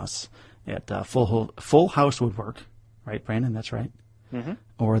DM us at Full House Woodwork. Right, Brandon? That's right. Mm-hmm.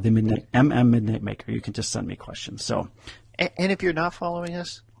 Or the Midnight Maker. You can just send me questions. So, and if you're not following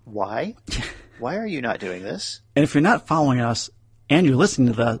us, why? Why are you not doing this? And if you're not following us and you're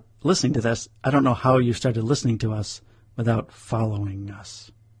listening to this, I don't know how you started listening to us without following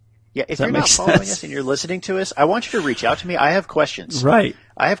us. Yeah, if you're not following us and you're listening to us, I want you to reach out to me. I have questions. Right.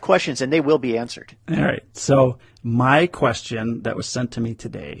 I have questions, and they will be answered. All right. So my question that was sent to me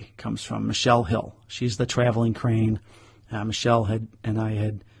today comes from Michelle Hill. She's the traveling crane. Michelle and I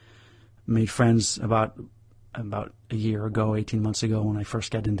had made friends about a year ago, 18 months ago, when I first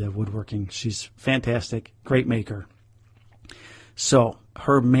got into woodworking. She's fantastic, great maker. So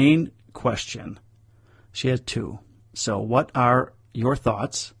her main question, she had two. So what are your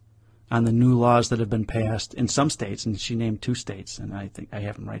thoughts on the new laws that have been passed in some states, and she named 2 states, and I think I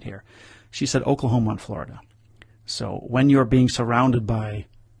have them right here. She said Oklahoma and Florida. So when you're being surrounded by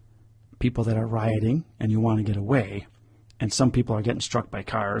people that are rioting and you want to get away, and some people are getting struck by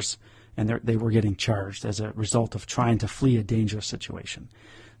cars, and they were getting charged as a result of trying to flee a dangerous situation.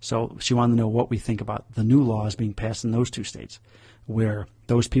 So she wanted to know what we think about the new laws being passed in those 2 states, where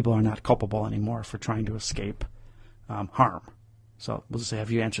those people are not culpable anymore for trying to escape harm. So we'll just say,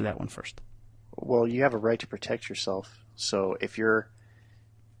 have you answered that one first? Well, you have a right to protect yourself. So if you're,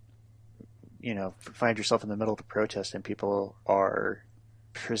 find yourself in the middle of a protest and people are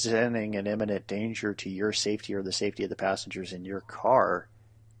presenting an imminent danger to your safety or the safety of the passengers in your car,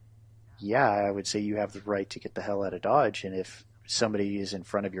 yeah, I would say you have the right to get the hell out of Dodge. And if somebody is in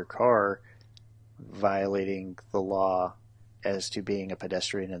front of your car violating the law as to being a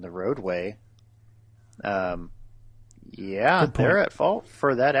pedestrian in the roadway, yeah, they're at fault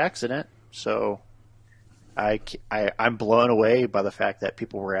for that accident. So I'm blown away by the fact that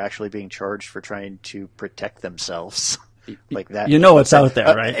people were actually being charged for trying to protect themselves like that. It's out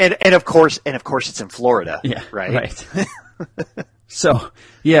there, right? And of course it's in Florida. Yeah, right. So,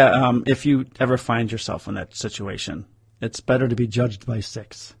 yeah, if you ever find yourself in that situation, it's better to be judged by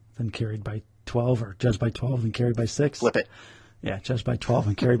 6 than carried by 12, or judged by 12 than carried by 6. Flip it. Yeah, judged by 12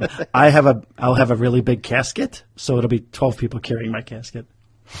 and carried by. I'll have a really big casket, so it'll be 12 people carrying my casket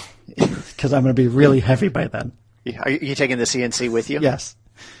because I'm going to be really heavy by then. Are you taking the CNC with you? Yes,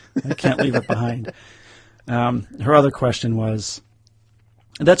 I can't leave it behind. Her other question was,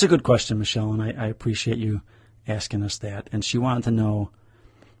 that's a good question, Michelle, and I appreciate you asking us that. And she wanted to know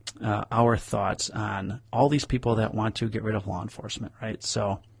our thoughts on all these people that want to get rid of law enforcement, right?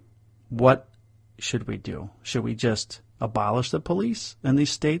 So what should we do? Should we just abolish the police in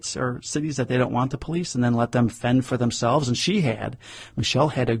these states or cities that they don't want the police and then let them fend for themselves? And Michelle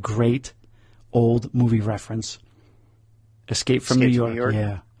had a great old movie reference, Escape from New York.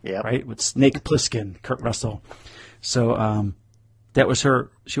 Yeah. Yep. Right? With Snake Plissken, Kurt Russell. So that was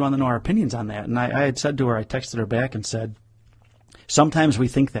her. She wanted to know our opinions on that. And I had said to her, I texted her back and said, sometimes we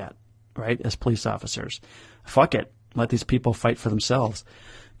think that, right, as police officers. Fuck it. Let these people fight for themselves.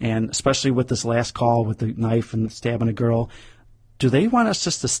 And especially with this last call with the knife and stabbing a girl, do they want us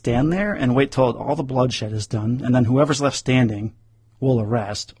just to stand there and wait till all the bloodshed is done, and then whoever's left standing will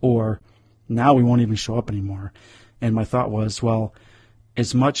arrest, or now we won't even show up anymore? And my thought was, well,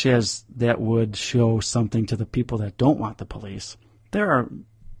 as much as that would show something to the people that don't want the police, there are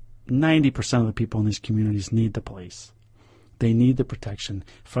 90% of the people in these communities need the police. They need the protection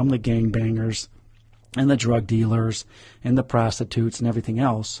from the gangbangers and the drug dealers and the prostitutes and everything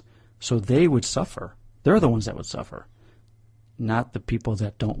else, so they would suffer. They're the ones that would suffer, not the people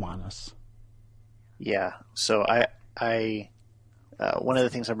that don't want us. Yeah. So I one of the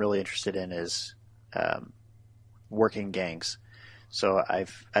things I'm really interested in is working gangs. So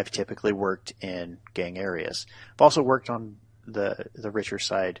I've typically worked in gang areas. I've also worked on the richer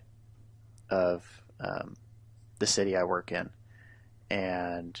side of the city I work in,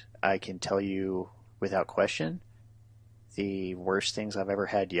 and I can tell you without question, the worst things I've ever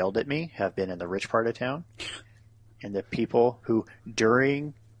had yelled at me have been in the rich part of town. And the people who,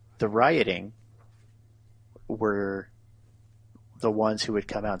 during the rioting, were the ones who would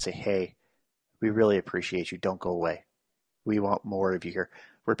come out and say, hey, we really appreciate you. Don't go away. We want more of you here.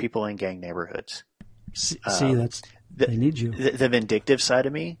 We're people in gang neighborhoods. See, they need you. The vindictive side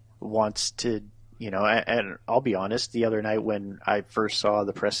of me wants to, and I'll be honest, the other night when I first saw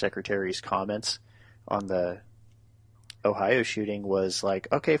the press secretary's comments on the Ohio shooting was like,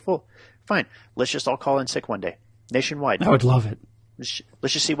 okay, fine. Let's just all call in sick one day, nationwide. I would love it.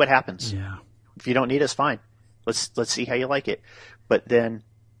 Let's just see what happens. Yeah. If you don't need us, fine. Let's see how you like it. But then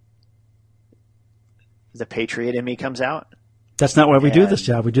the patriot in me comes out. That's not why we do this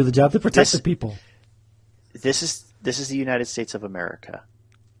job. We do the job to protect the people. This is the United States of America.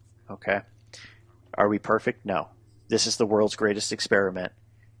 Okay. Are we perfect? No. This is the world's greatest experiment.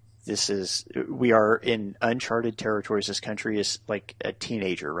 We are in uncharted territories. This country is like a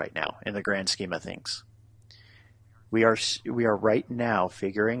teenager right now in the grand scheme of things. We are right now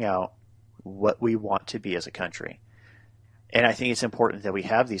figuring out what we want to be as a country. And I think it's important that we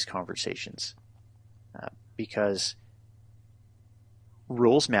have these conversations because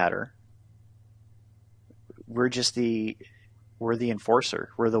rules matter. We're the enforcer.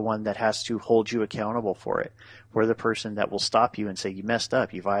 We're the one that has to hold you accountable for it. We're the person that will stop you and say, you messed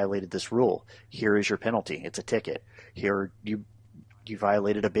up. You violated this rule. Here is your penalty. It's a ticket. Here, you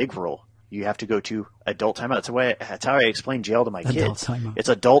violated a big rule. You have to go to adult timeout. That's how I explain jail to my kids. Timeout. It's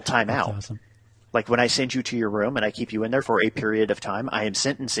adult timeout. That's awesome. Like when I send you to your room and I keep you in there for a period of time, I am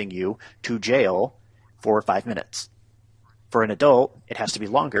sentencing you to jail for 5 minutes. For an adult, it has to be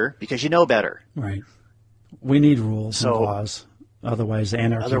longer because you know better. Right. We need rules and laws. Otherwise,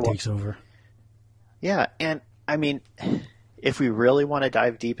 anarchy takes over. Yeah, and I mean, if we really want to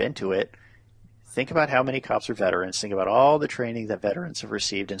dive deep into it, think about how many cops are veterans. Think about all the training that veterans have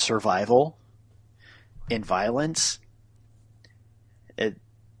received in survival, in violence.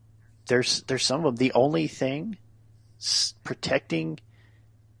 There's some of the only thing protecting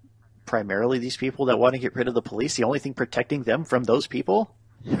primarily these people that want to get rid of the police. The only thing protecting them from those people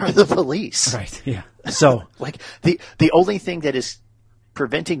are the police. Right. Yeah. So, like the only thing that is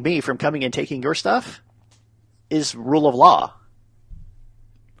preventing me from coming and taking your stuff is rule of law.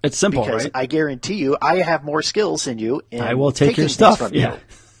 It's simple, because right? I guarantee you, I have more skills than you. In I will take your stuff. From yeah. you.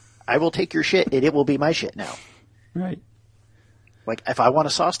 I will take your shit, and it will be my shit now. Right. Like, if I want a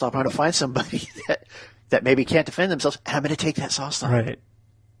saw stop, I'm going to find somebody that maybe can't defend themselves, and I'm going to take that saw stop. Right.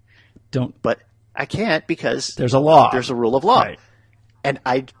 But I can't because there's a law. There's a rule of law. Right. And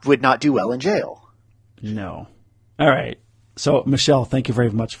I would not do well in jail. No. All right. So, Michelle, thank you very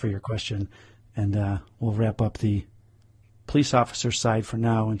much for your question. And we'll wrap up the police officer side for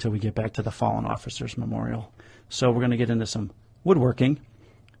now until we get back to the Fallen Officers Memorial. So we're going to get into some woodworking.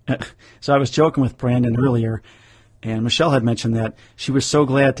 So I was joking with Brandon earlier, and Michelle had mentioned that she was so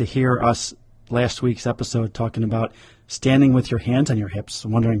glad to hear us last week's episode talking about standing with your hands on your hips,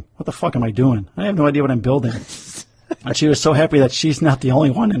 wondering, what the fuck am I doing? I have no idea what I'm building. And she was so happy that she's not the only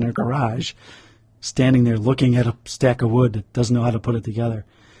one in her garage standing there looking at a stack of wood that doesn't know how to put it together.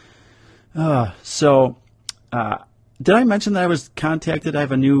 So did I mention that I was contacted? I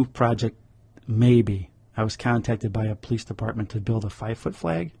have a new project, maybe. I was contacted by a police department to build a 5-foot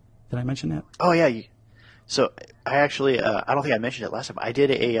flag. Did I mention that? Oh, yeah. So I actually, I don't think I mentioned it last time. I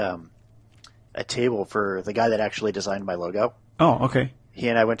did a table for the guy that actually designed my logo. Oh, okay. He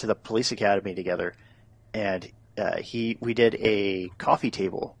and I went to the police academy together, and we did a coffee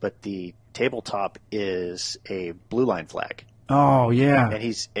table, but the tabletop is a blue line flag. Oh, yeah. And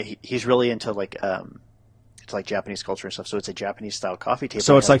he's really into like it's like Japanese culture and stuff. So it's a Japanese style coffee table.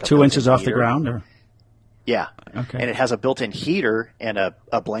 So it's like 2 inches off the ground, or? Yeah. Okay. And it has a built-in heater, and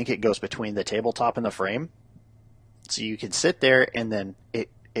a blanket goes between the tabletop and the frame, so you can sit there, and then it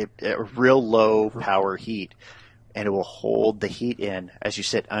real low power heat, and it will hold the heat in as you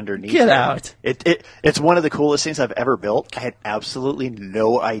sit underneath. Get out! It's one of the coolest things I've ever built. I had absolutely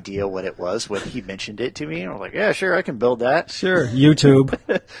no idea what it was when he mentioned it to me. I was like, yeah, sure, I can build that. Sure, YouTube.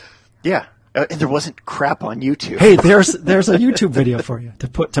 Yeah, and there wasn't crap on YouTube. Hey, there's a YouTube video for you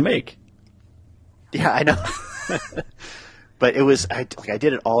to make. Yeah, I know. But it was I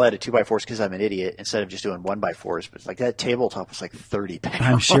did it all out of 2x4s because I'm an idiot instead of just doing 1x4s. But like that tabletop was like 30 pounds.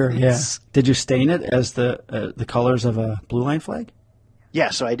 I'm sure. Yeah. Did you stain it as the colors of a blue line flag?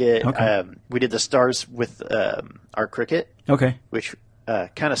 Yeah. So I did. Okay. We did the stars with our cricket. Okay. Which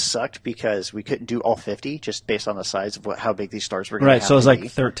kind of sucked because we couldn't do all 50 just based on the size of how big these stars were going to be. Right. So it was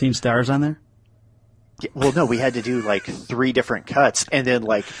like 13 stars on there. Yeah, well, no, we had to do like 3 different cuts and then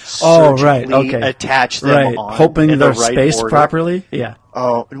like surgically attach them on, hoping they're right spaced order. Properly. Yeah.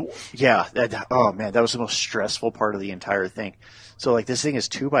 Oh, yeah. Oh man, that was the most stressful part of the entire thing. So like this thing is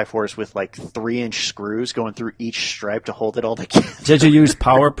 2x4s with like 3-inch screws going through each stripe to hold it all together. Did you use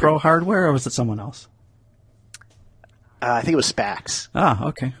Power Pro hardware or was it someone else? I think it was Spax. Ah,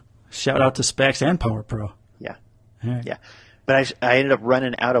 okay. Shout out to Spax and Power Pro. Yeah. All right. Yeah. But I ended up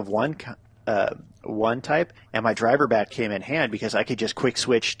running out of one type, and my driver back came in hand because I could just quick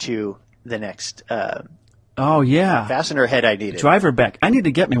switch to the next oh yeah fastener head I needed. Driver back. I need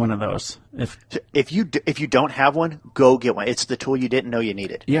to get me one of those. If you don't have one, go get one. It's the tool you didn't know you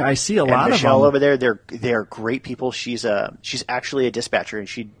needed. Yeah, I see a lot and of Michelle them over there. They're great people. She's actually a dispatcher, and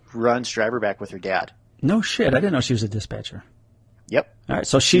she runs driver back with her dad. No shit, I didn't know she was a dispatcher. Yep. All right,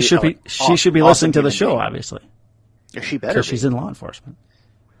 so she should be listening to the show, obviously. She better because she's in law enforcement.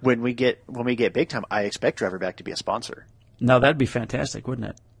 When we get big time, I expect driver back to be a sponsor. No, that'd be fantastic, wouldn't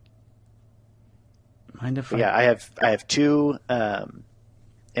it? Mind if Yeah, I have 2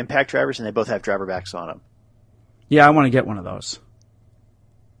 impact drivers, and they both have driver backs on them. Yeah, I want to get one of those.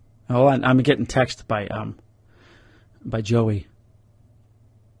 Oh, I'm getting text by Joey.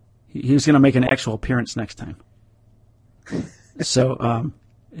 He was going to make an actual appearance next time. So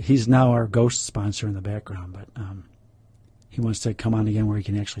he's now our ghost sponsor in the background, but he wants to come on again where he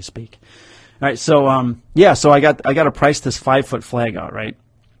can actually speak. All right, so so I got to price this 5-foot flag out, right?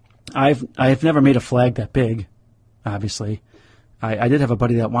 I've never made a flag that big, obviously. I did have a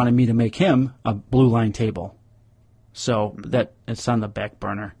buddy that wanted me to make him a blue line table, so that it's on the back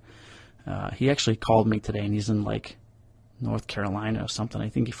burner. He actually called me today, and he's in like North Carolina or something. I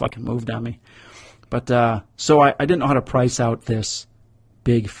think he fucking moved on me. But so I didn't know how to price out this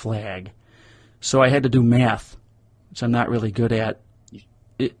big flag. So I had to do math, which I'm not really good at.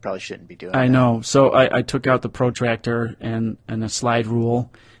 Probably shouldn't be doing I that. know. So I took out the protractor and a slide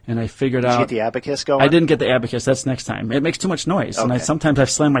rule, and I figured Did you out. get the abacus going? I didn't get the abacus. That's next time. It makes too much noise, and Okay. sometimes I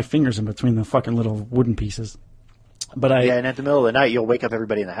slam my fingers in between the fucking little wooden pieces. But Yeah, and at the middle of the night, you'll wake up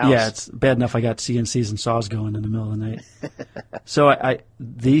everybody in the house. yeah, it's bad enough I got CNCs and saws going in the middle of the night. So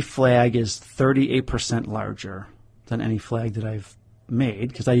the flag is 38% larger than any flag that I've made,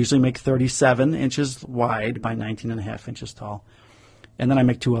 because I usually make 37 inches wide by 19.5 inches tall. And then I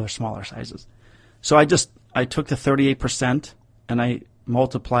make 2 other smaller sizes. So I took the 38% and I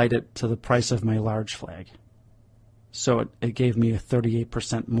multiplied it to the price of my large flag. So it gave me a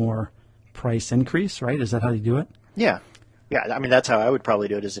 38% more price increase, right? Is that how you do it? Yeah. Yeah, I mean, that's how I would probably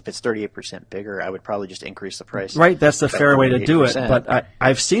do it, is if it's 38% bigger, I would probably just increase the price. Right, that's the by fair way to do it. 38%. But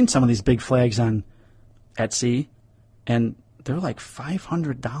I've seen some of these big flags on Etsy, and they're like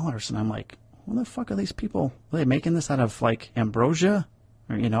 $500. And I'm like, what the fuck are these people? Are they making this out of like ambrosia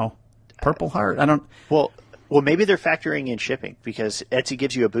or, Purple Heart? I don't. Well, maybe they're factoring in shipping, because Etsy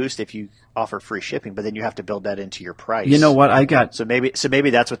gives you a boost if you offer free shipping, but then you have to build that into your price. You know what? I got So maybe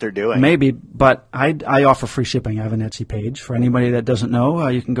that's what they're doing. maybe, but I offer free shipping. I have an Etsy page. For anybody that doesn't know,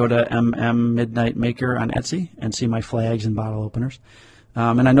 you can go to Midnight Maker on Etsy and see my flags and bottle openers.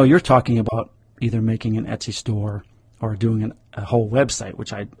 And I know you're talking about either making an Etsy store or doing a whole website,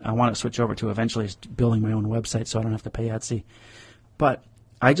 which I want to switch over to eventually, is building my own website so I don't have to pay Etsy. But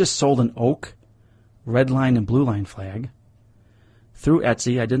I just sold an oak, red line, and blue line flag through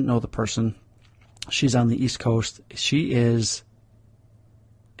Etsy. I didn't know the person. She's on the East Coast. She is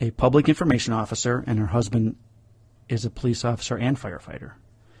a public information officer, and her husband is a police officer and firefighter,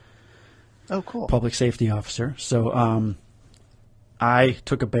 Oh, cool. public safety officer. So I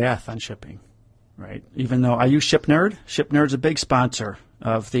took a bath on shipping, right? Even though I use ShipNerd. ShipNerd's a big sponsor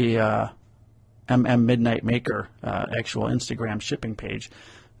of the Midnight Maker actual Instagram shipping page.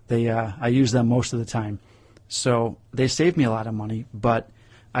 I use them most of the time. So they saved me a lot of money, but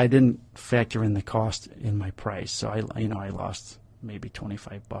I didn't factor in the cost in my price. So I lost maybe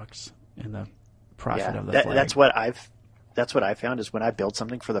 $25 in the profit of the flag. That's what I've found, is when I build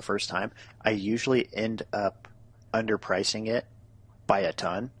something for the first time, I usually end up underpricing it by a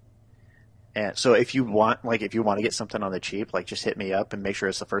ton. And so if you want to get something on the cheap, like, just hit me up and make sure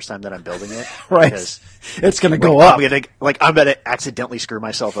it's the first time that I'm building it. Right. Because It's going to go up. I'm gonna accidentally screw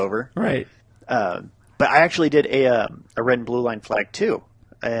myself over. Right. But I actually did a red and blue line flag too,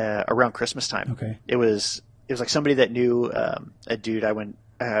 around Christmas time. Okay. It was like somebody that knew a dude I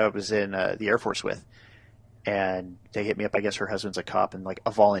was in the Air Force with, and they hit me up. I guess her husband's a cop and like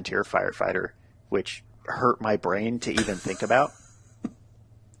a volunteer firefighter, which hurt my brain to even think about.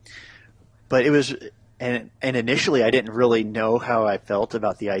 But it was, and initially I didn't really know how I felt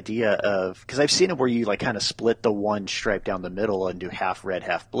about the idea of, because I've seen it where you like kind of split the one stripe down the middle and do half red,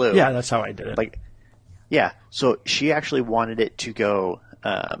 half blue. Yeah, that's how I did it. Like, yeah. So she actually wanted it to go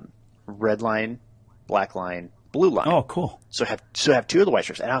red line, black line, blue line. Oh, cool. So have 2 of the white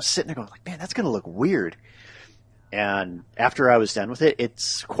stripes. And I was sitting there going like, man, that's going to look weird. And after I was done with it,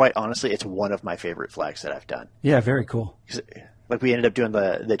 it's quite honestly, it's one of my favorite flags that I've done. Yeah, very cool. Like, we ended up doing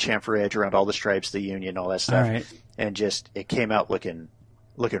the chamfer edge around all the stripes, the union, all that stuff. All right. And just, it came out looking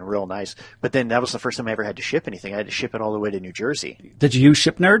real nice. But then that was the first time I ever had to ship anything. I had to ship it all the way to New Jersey. Did you use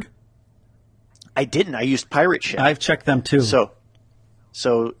ShipNerd? I didn't. I used Pirate Ship. I've checked them too.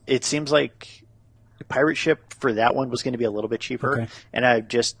 So it seems like Pirate Ship for that one was going to be a little bit cheaper. Okay. And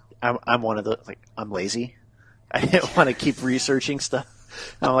I'm one of the, like, I'm lazy. I didn't want to keep researching stuff.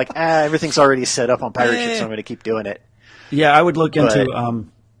 I'm like, everything's already set up on Pirate Ship, so I'm going to keep doing it. Yeah, I would look into.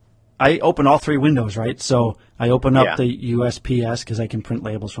 I open all 3 windows, right? So I open up the USPS because I can print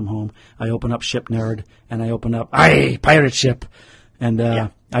labels from home. I open up ShipNerd, and I open up Pirate Ship,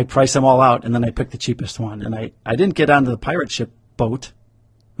 and I price them all out, and then I pick the cheapest one. And I didn't get onto the Pirate Ship boat.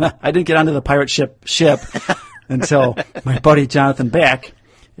 I didn't get onto the Pirate Ship until my buddy Jonathan Back,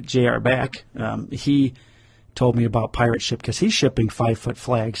 J.R. Back, he told me about Pirate Ship because he's shipping 5-foot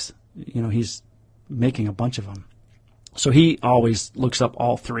flags. He's making a bunch of them. So he always looks up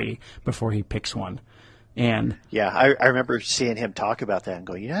all 3 before he picks one. And yeah, I remember seeing him talk about that and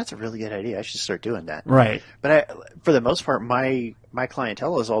going, that's a really good idea. I should start doing that. Right. But for the most part, my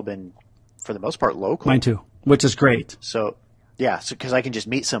clientele has all been, for the most part, local. Mine too, which is great. So because I can just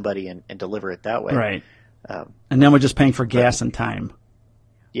meet somebody and deliver it that way. Right. And then we're just paying for gas and time.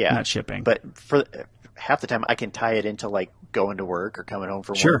 Yeah. not shipping. But for half the time, I can tie it into like going to work or coming home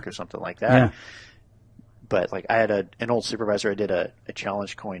from Sure. work or something like that. Yeah. But like I had an old supervisor, I did a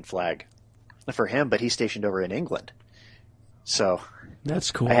challenge coin flag for him, but he's stationed over in England. So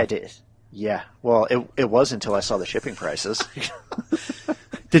That's cool. I had to, yeah. Well, it was until I saw the shipping prices.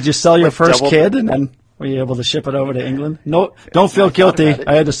 Did you sell your Like first double- kid and then were you able to ship it over to England? No, don't feel guilty. about it.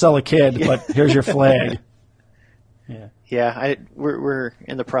 I had to sell a kid, but here's your flag. Yeah. Yeah, we're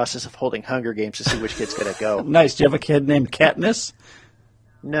in the process of holding Hunger Games to see which kid's gonna go. Nice. Do you have a kid named Katniss?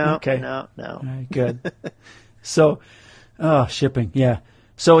 No, Okay. no. All right, good. So, shipping, yeah.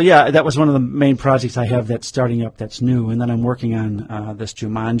 So, yeah, that was one of the main projects I have that's starting up that's new. And then I'm working on this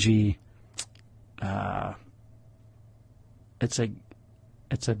Jumanji. It's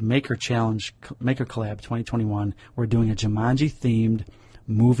a Maker Challenge, Maker Collab 2021. We're doing a Jumanji-themed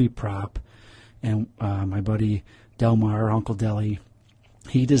movie prop. And my buddy Delmar, Uncle Deli,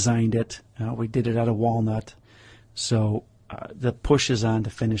 he designed it. We did it out of walnut. So the push is on to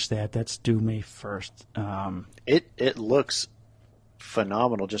finish that. That's due May 1st. It looks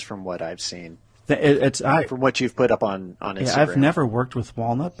phenomenal just from what I've seen. From what you've put up on Instagram. Yeah, I've never worked with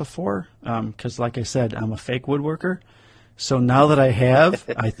walnut before because, like I said, I'm a fake woodworker. So now that I have,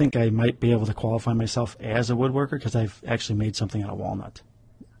 I think I might be able to qualify myself as a woodworker because I've actually made something out of walnut.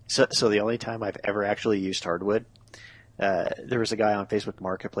 So the only time I've ever actually used hardwood, there was a guy on Facebook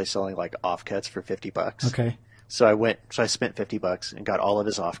Marketplace selling like offcuts for $50. Okay. So I spent $50 and got all of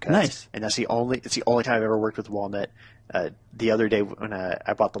his offcuts. Nice. And it's the only time I've ever worked with walnut. The other day when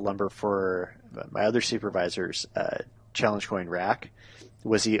I bought the lumber for my other supervisor's challenge coin rack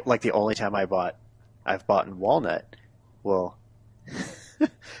was the only time I've bought in walnut. Well,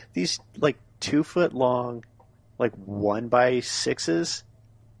 these like 2 foot long, like 1x6s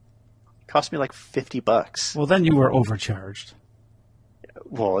cost me like $50. Well, then you were overcharged.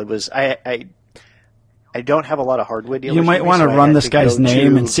 Well, it was I don't have a lot of hardwood dealers. You might want to run this guy's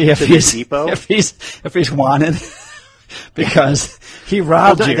name and see if he's wanted because he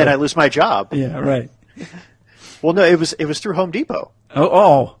robbed you. Then I lose my job. Yeah, right. Well, no, it was through Home Depot.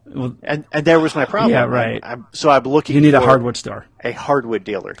 Oh. Well, and there was my problem. Yeah, right. I'm looking. You need for a hardwood store. A hardwood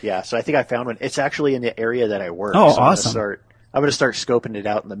dealer. Yeah. So I think I found one. It's actually in the area that I work. Oh, so awesome. I'm going to start scoping it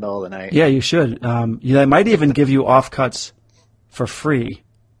out in the middle of the night. Yeah, you should. They might even give you offcuts for free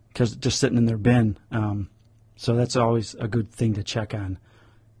because just sitting in their bin. So that's always a good thing to check on.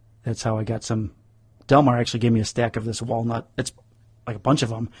 That's how I got some. Delmar actually gave me a stack of this walnut. It's like a bunch of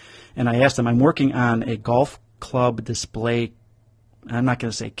them. And I asked him, I'm working on a golf club display. I'm not going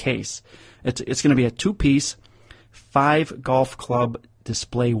to say case. It's going to be a 2-piece 5 golf club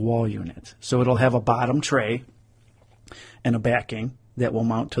display wall unit. So it'll have a bottom tray and a backing that will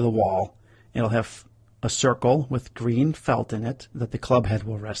mount to the wall. It'll have a circle with green felt in it that the club head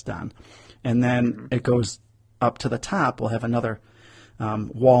will rest on. And then it goes up to the top. We'll have another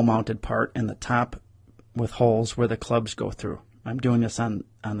wall-mounted part in the top with holes where the clubs go through. I'm doing this on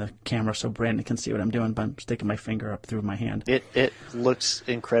the camera so Brandon can see what I'm doing, but I'm sticking my finger up through my hand. It looks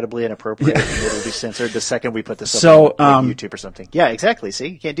incredibly inappropriate, and it will be censored the second we put this up on YouTube or something. Yeah, exactly. See,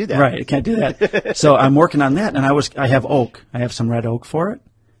 you can't do that. Right, you can't do that. So I'm working on that, and I have oak. I have some red oak for it,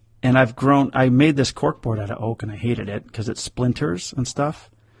 and I made this corkboard out of oak, and I hated it because it splinters and stuff.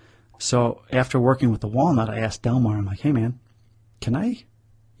 So after working with the walnut, I asked Delmar, I'm like, hey man, can I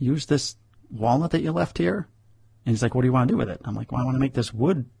use this walnut that you left here? And he's like, what do you want to do with it? I'm like, well, I want to make this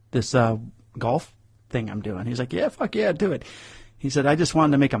golf thing I'm doing. He's like, yeah, fuck yeah, do it. He said, I just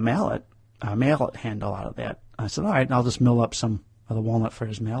wanted to make a mallet handle out of that. I said, all right, I'll just mill up some of the walnut for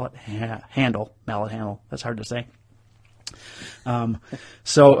his mallet handle. That's hard to say.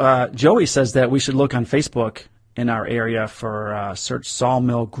 So Joey says that we should look on Facebook in our area for search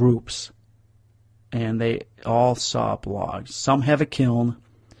sawmill groups. And they all saw up logs. Some have a kiln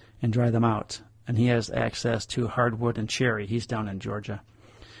and dry them out. And he has access to hardwood and cherry. He's down in Georgia.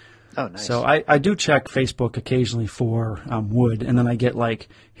 Oh, nice. So I do check Facebook occasionally for wood, and then I get like,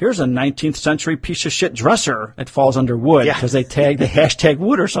 here's a 19th century piece of shit dresser. It falls under wood because they hashtag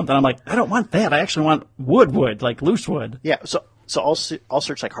wood or something. I'm like, I don't want that. I actually want wood, like loose wood. Yeah. So I'll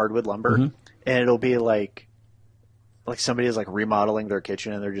search like hardwood lumber, and it'll be like somebody is like remodeling their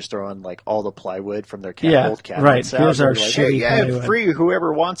kitchen and they're just throwing like all the plywood from their old cabinets out. Here's our like, shitty plywood. Free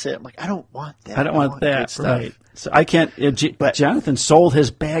whoever wants it. I'm like, I don't want that. I don't want that. Right. So I can't. But Jonathan sold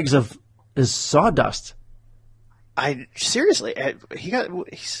his bags of his sawdust. Seriously,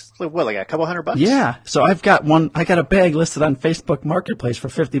 he's like a couple $100. Yeah. So I got a bag listed on Facebook Marketplace for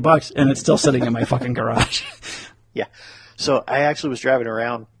 $50, and it's still sitting in my fucking garage. Yeah. So I actually was driving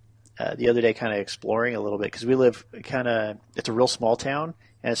around the other day kind of exploring a little bit because we live it's a real small town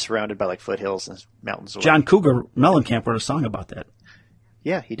and it's surrounded by like foothills and mountains. John Cougar Mellencamp wrote a song about that.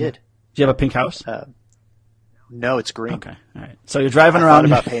 Yeah, he did. Do you have a pink house? No, it's green. Okay, all right. So you're driving around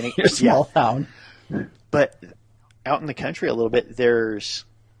about painting. your small town. But out in the country a little bit, there's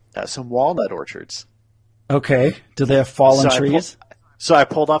some walnut orchards. Okay. Do they have fallen trees? So I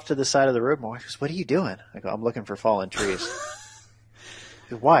pulled off to the side of the road. My wife goes, "What are you doing?" I go, "I'm looking for fallen trees."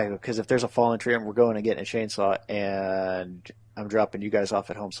 Why? Because if there's a fallen tree, we're going and getting a chainsaw, and I'm dropping you guys off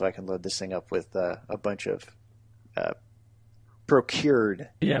at home so I can load this thing up with a bunch of procured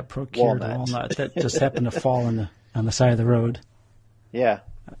walnut that just happened to fall on the side of the road. Yeah.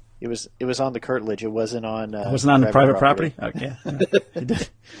 It was on the curtilage. It wasn't on. It wasn't on the private property. Okay,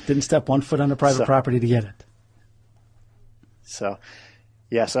 didn't step 1 foot on the private property to get it. So,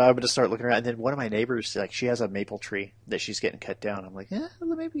 yeah. So I would just start looking around, and then one of my neighbors, like, she has a maple tree that she's getting cut down. I'm like,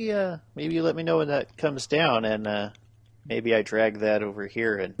 maybe you let me know when that comes down, and maybe I drag that over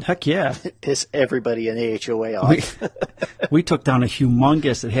here and heck yeah, piss everybody in the HOA off. We took down a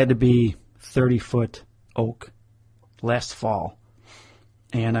humongous. It had to be 30-foot oak last fall.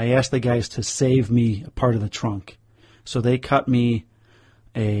 And I asked the guys to save me a part of the trunk. So they cut me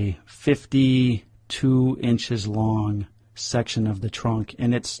a 52 inches long section of the trunk,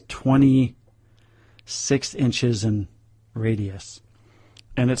 and it's 26 inches in radius.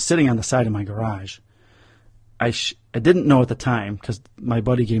 And it's sitting on the side of my garage. I didn't know at the time, because my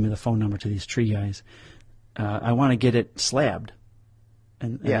buddy gave me the phone number to these tree guys. I want to get it slabbed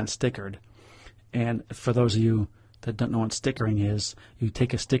and stickered. And for those of you that don't know what stickering is, you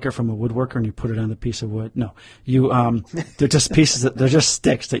take a sticker from a woodworker and you put it on the piece of wood. No, they're just pieces. They're just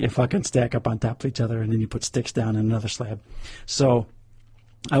sticks that you fucking stack up on top of each other, and then you put sticks down in another slab. So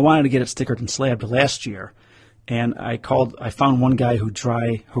I wanted to get it stickered and slabbed last year, and I found one guy who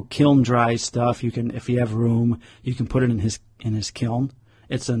kiln dries stuff. You can, if you have room, you can put it in his kiln.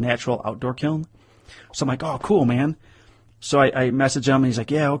 It's a natural outdoor kiln. So I'm like, oh, cool, man. So I message him, and he's like,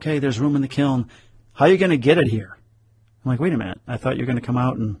 yeah, okay, there's room in the kiln. How are you going to get it here? I'm like, wait a minute. I thought you were going to come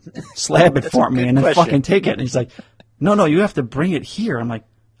out and slab it for me and then fucking take it. And he's like, no, you have to bring it here. I'm like,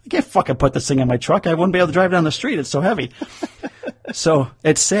 I can't fucking put this thing in my truck. I wouldn't be able to drive down the street. It's so heavy. So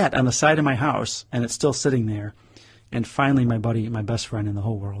it sat on the side of my house, and it's still sitting there. And finally, my buddy, my best friend in the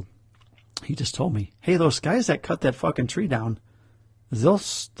whole world, he just told me, hey, those guys that cut that fucking tree down, they'll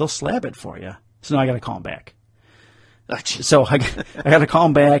slab it for you. So now I got to call him back. So I got to call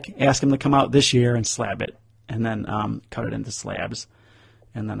him back, ask him to come out this year and slab it, and then cut it into slabs,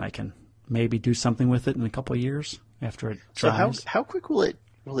 and then I can maybe do something with it in a couple of years after it dries. So how quick will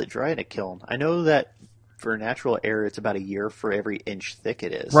it dry in a kiln? I know that for natural air, it's about a year for every inch thick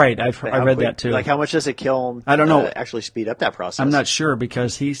it is. Right, I read that too. Like, how much does a kiln? I don't know. Actually speed up that process? I'm not sure,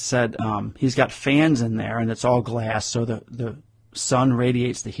 because he said he's got fans in there and it's all glass, so the sun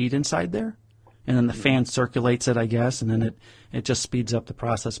radiates the heat inside there, and then the fan circulates it, I guess, and then it just speeds up the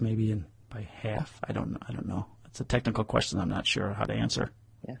process maybe by half. I don't know. It's a technical question. I'm not sure how to answer.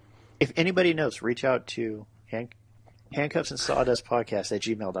 Yeah. If anybody knows, reach out to Handcuffs and Sawdust Podcast at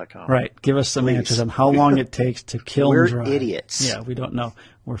gmail.com. Right. Give us some answers on how long it takes to kiln dry. We're idiots. Yeah, we don't know.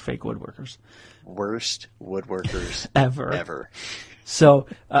 We're fake woodworkers. Worst woodworkers ever. So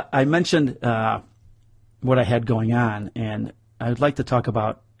I mentioned what I had going on, and I would like to talk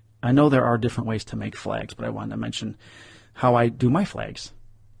about, I know there are different ways to make flags, but I wanted to mention how I do my flags,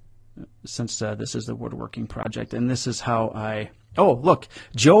 since this is the woodworking project. And this is how oh, look,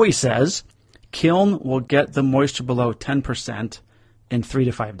 Joey says kiln will get the moisture below 10% in 3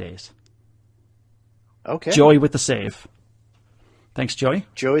 to 5 days. Okay. Joey with the save. Thanks, Joey.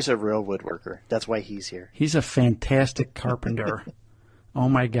 Joey's a real woodworker. That's why he's here. He's a fantastic carpenter. Oh,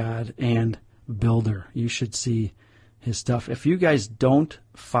 my God. And builder. You should see his stuff. If you guys don't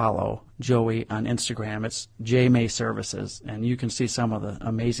follow Joey on Instagram, it's JMay Services, and you can see some of the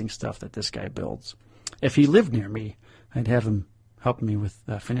amazing stuff that this guy builds. If he lived near me, I'd have him help me with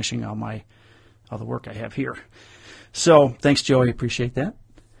finishing all the work I have here. So thanks, Joey. Appreciate that.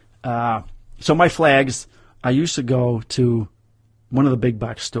 So my flags, I used to go to one of the big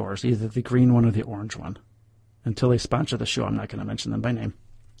box stores, either the green one or the orange one. Until they sponsor the show, I'm not going to mention them by name.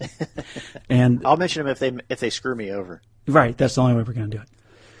 And I'll mention them if they screw me over. Right, that's the only way we're going to do it.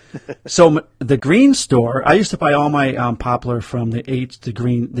 So the green store, I used to buy all my poplar from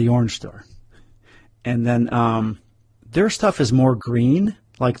the orange store, and then their stuff is more green.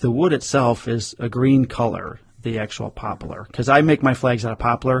 Like the wood itself is a green color, the actual poplar, because I make my flags out of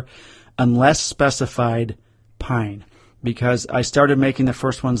poplar, unless specified pine, because I started making the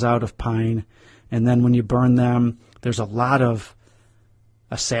first ones out of pine, and then when you burn them, there's a lot of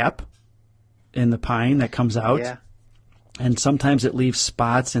a sap in the pine that comes out. Yeah. and sometimes it leaves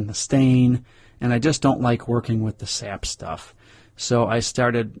spots in the stain, and I just don't like working with the sap stuff. So I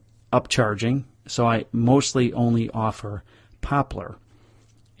started upcharging, so I mostly only offer poplar.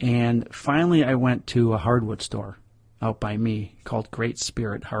 And finally I went to a hardwood store out by me called Great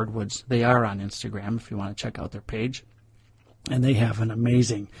Spirit Hardwoods. They are on Instagram if you want to check out their page. And they have an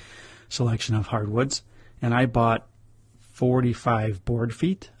amazing selection of hardwoods. And I bought 45 board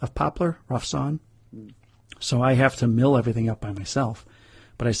feet of poplar, rough sawn. So I have to mill everything up by myself.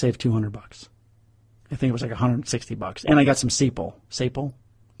 But I saved $200. I think it was like $160. And I got some sapel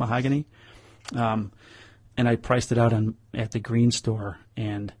mahogany. And I priced it out at the green store,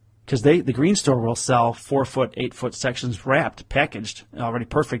 and because the green store will sell 4-foot, 8-foot sections wrapped, packaged, already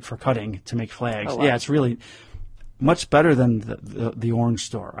perfect for cutting to make flags. Oh, wow. Yeah, it's really much better than the orange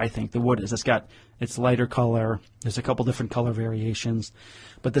store. I think the wood is. It's lighter color. There's a couple different color variations,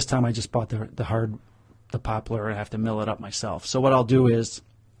 but this time I just bought the poplar, and I have to mill it up myself. So what I'll do is,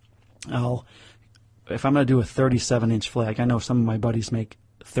 if I'm going to do a 37-inch flag, I know some of my buddies make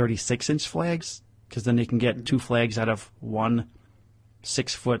 36-inch flags, because then they can get 2 flags out of one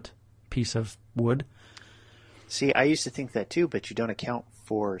 6-foot piece of wood. See, I used to think that too, but you don't account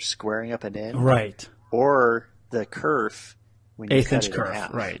for squaring up an end. Right. Or the kerf when you cut 1/8 inch it in kerf,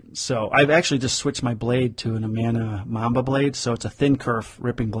 half. right. So I've actually just switched my blade to an Amana Mamba blade, so it's a thin kerf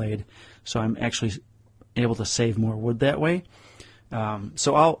ripping blade, so I'm actually able to save more wood that way.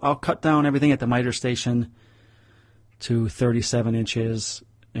 So I'll cut down everything at the miter station to 37 inches,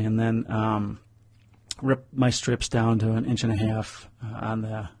 and then rip my strips down to 1.5 inches on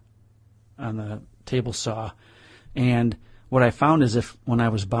the table saw. And what I found is when I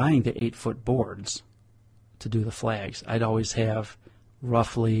was buying the 8-foot boards to do the flags, I'd always have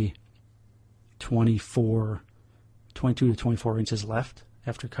roughly 22 to 24 inches left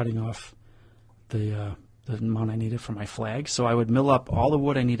after cutting off the amount I needed for my flags. So I would mill up all the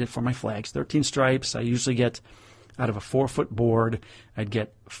wood I needed for my flags, 13 stripes. I usually get, out of a 4-foot board, I'd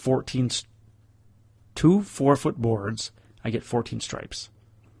get 2 4-foot boards, I get 14 stripes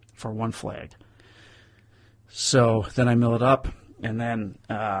for one flag. So then I mill it up, and then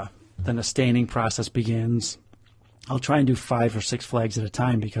the staining process begins. I'll try and do 5 or 6 flags at a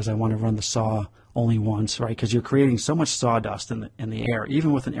time because I want to run the saw only once, right? Because you're creating so much sawdust in the air,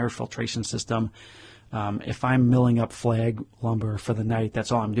 even with an air filtration system. If I'm milling up flag lumber for the night,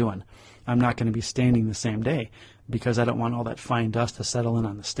 that's all I'm doing. I'm not going to be staining the same day because I don't want all that fine dust to settle in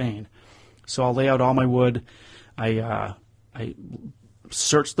on the stain. So I'll lay out all my wood. I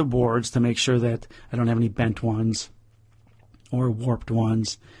search the boards to make sure that I don't have any bent ones or warped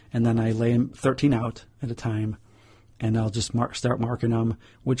ones, and then I lay them 13 out at a time, and I'll just start marking them,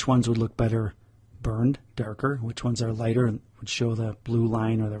 which ones would look better burned, darker, which ones are lighter and would show the blue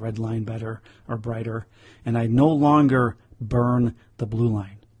line or the red line better or brighter. And I no longer burn the blue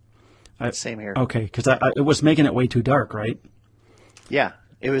line. Same here. Okay, because it was making it way too dark, right? Yeah,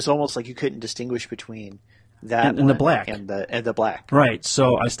 it was almost like you couldn't distinguish between that and the black and the black. Right.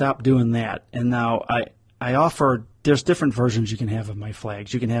 So I stopped doing that, and now I offer. There's different versions you can have of my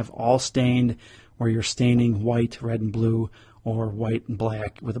flags. You can have all stained, where you're staining white, red, and blue, or white and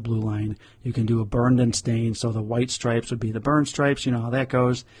black with a blue line. You can do a burned and stained, so the white stripes would be the burned stripes. You know how that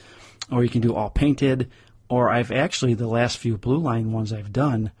goes. Or you can do all painted. Or I've actually, the last few blue line ones I've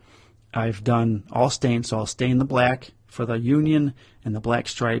done all stained, so I'll stain the black for the union and the black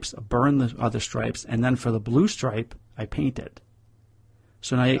stripes, burn the other stripes, and then for the blue stripe, I paint it.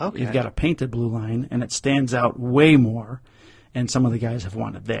 So now you've got a painted blue line, and it stands out way more, and some of the guys have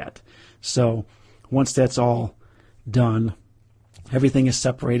wanted that. So once that's all done, everything is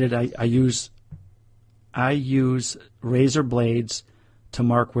separated. I use razor blades to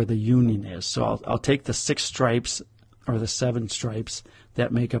mark where the union is. So I'll take the 6 stripes or the 7 stripes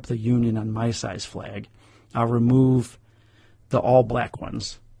that make up the union on my size flag. I'll remove the all black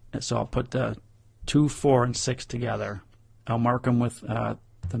ones. So I'll put the 2, 4, and 6 together. I'll mark them with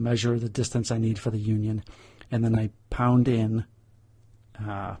the distance I need for the union, and then I pound in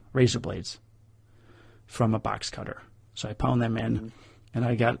razor blades from a box cutter. So I pound them in, and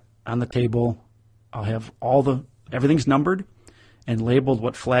I got on the table, I'll have everything's numbered and labeled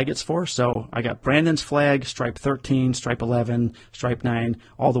what flag it's for. So I got Brandon's flag, stripe 13, stripe 11, stripe 9.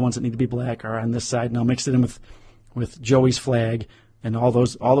 All the ones that need to be black are on this side, and I'll mix it in with Joey's flag, and all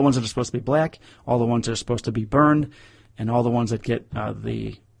the ones that are supposed to be black, all the ones that are supposed to be burned, and all the ones that get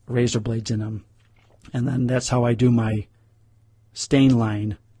the razor blades in them. And then that's how I do my stain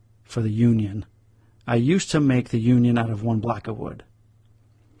line for the union. I used to make the union out of 1 block of wood.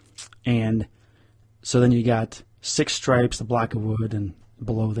 And so then you got 6 stripes, a block of wood, and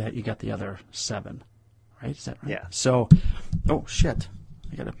below that you got the other 7. right? Is that right? Yeah. So, oh shit,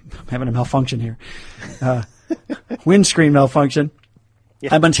 I'm having a malfunction here. Windscreen malfunction.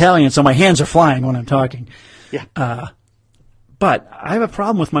 Yeah. I'm Italian, so my hands are flying when I'm talking. Yeah. But I have a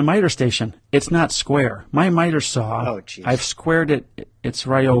problem with my miter station. It's not square. My miter saw, Oh, geez. I've squared it. It's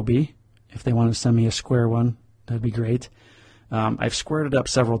Ryobi. If they want to send me a square one, that'd be great. I've squared it up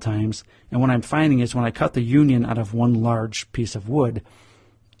several times. And what I'm finding is when I cut the union out of one large piece of wood,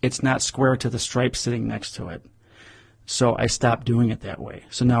 it's not square to the stripe sitting next to it. So I stopped doing it that way.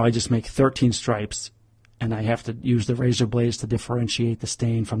 So now I just make 13 stripes, and I have to use the razor blades to differentiate the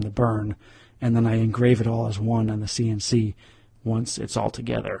stain from the burn. And then I engrave it all as one on the CNC once it's all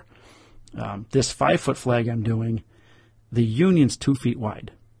together. This 5-foot flag I'm doing, the union's 2 feet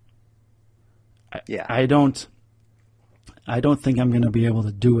wide. I don't think I'm going to be able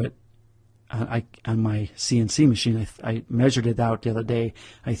to do it on my CNC machine. I measured it out the other day.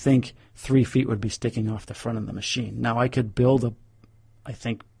 I think 3 feet would be sticking off the front of the machine. Now I could build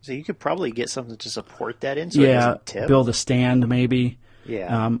So you could probably get something to support that in so it doesn't tip? build a stand maybe.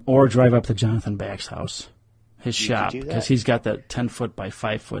 Yeah. Or drive up to Jonathan Back's house, his You shop, could do that. because he's got that 10-foot by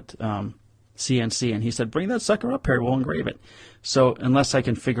 5-foot CNC, and he said, bring that sucker up here, we'll engrave it. So unless I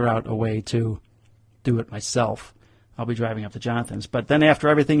can figure out a way to do it myself, I'll be driving up to Jonathan's. But then after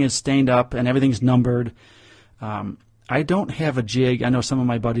everything is stained up and everything's numbered, I don't have a jig. I know some of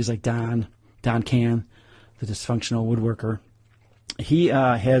my buddies like Don Can, the dysfunctional woodworker, he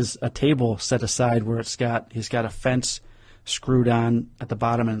has a table set aside where he's got a fence screwed on at the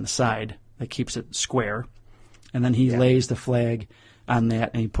bottom and the side that keeps it square. And then he lays the flag on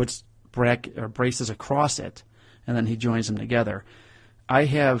that, and he puts braces across it, and then he joins them together. I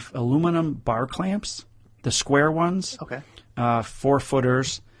have aluminum bar clamps, the square ones,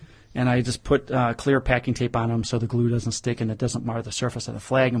 4-footers, and I just put clear packing tape on them so the glue doesn't stick and it doesn't mar the surface of the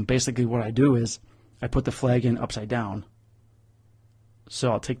flag. And basically what I do is I put the flag in upside down.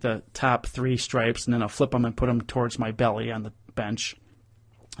 So I'll take the top 3 stripes, and then I'll flip them and put them towards my belly on the bench.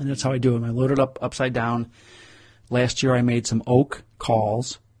 And that's how I do it. I load it up upside down. Last year I made some oak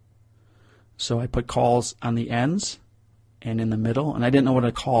cawls. So I put cawls on the ends and in the middle. And I didn't know what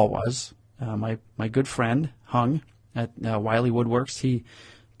a cawl was. My good friend, Hung, at Wiley Woodworks, he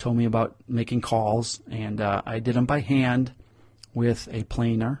told me about making cawls. And I did them by hand with a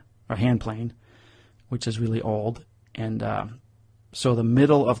planer, or hand plane, which is really old. And so the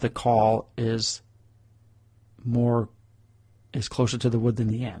middle of the cawl is closer to the wood than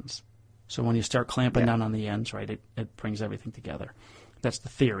the ends. So when you start clamping down on the ends, right, it brings everything together. That's the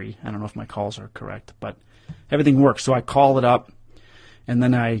theory. I don't know if my calls are correct, but everything works. So I call it up, and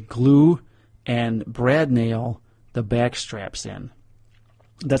then I glue and brad nail the back straps in.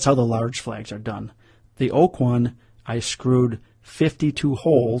 That's how the large flags are done. The oak one, I screwed 52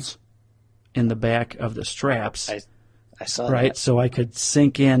 holes in the back of the straps. I saw right, that. so I could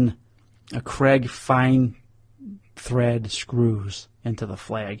sink in a Craig fine thread screws into the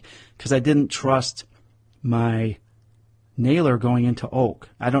flag because I didn't trust my nailer going into oak.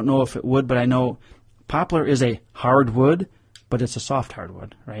 I don't know if it would, but I know poplar is a hard wood, but it's a soft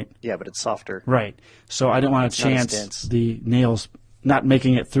hardwood, right? Yeah, but it's softer. Right. So I didn't want to not as chance dense. the nails not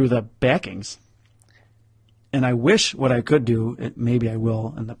making it through the backings. And I wish what I could do, maybe I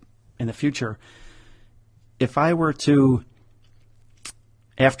will in the future, if I were to,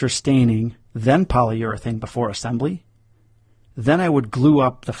 after staining, then polyurethane before assembly, then I would glue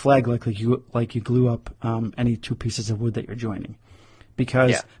up the flag like you glue up any 2 pieces of wood that you're joining.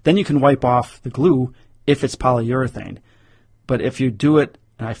 Because then you can wipe off the glue if it's polyurethane. But if you do it,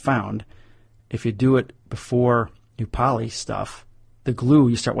 and I found, if you do it before you poly stuff, the glue,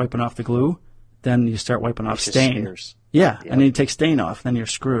 you start wiping off the glue, then you start wiping off stain. Smears. Yeah, Yep. and then you take stain off, then you're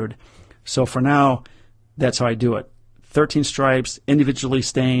screwed. So for now, that's how I do it. 13 stripes, individually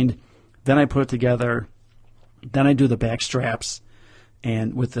stained, then I put it together, then I do the back straps,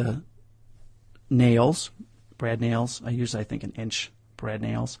 and with the nails, brad nails, I use, I think, 1-inch brad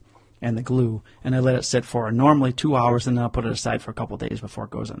nails, and the glue, and I let it sit for normally 2 hours, and then I'll put it aside for a couple of days before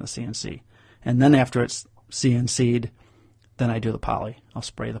it goes on the CNC. And then after it's CNC'd, then I do the poly. I'll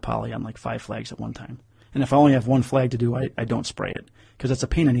spray the poly on like 5 flags at one time. And if I only have 1 flag to do, I don't spray it, because it's a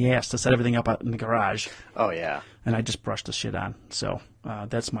pain in the ass to set everything up out in the garage. Oh, yeah. And I just brush the shit on. So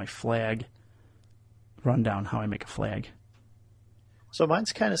that's my flag rundown, how I make a flag. So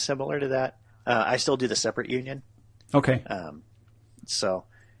mine's kind of similar to that. I still do the separate union. Okay. So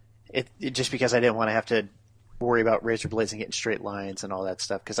it just because I didn't want to have to worry about razor blades and getting straight lines and all that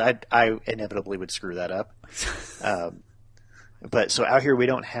stuff, because I inevitably would screw that up. But so out here we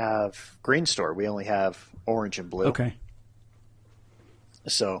don't have green store. We only have orange and blue. Okay.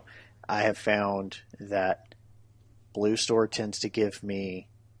 So I have found that Blue Store tends to give me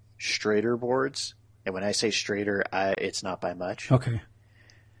straighter boards. And when I say straighter, it's not by much. Okay.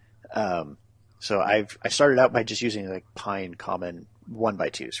 So I started out by just using like Pine Common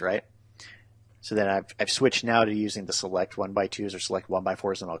 1x2s, right? So then I've switched now to using the Select 1x2s or Select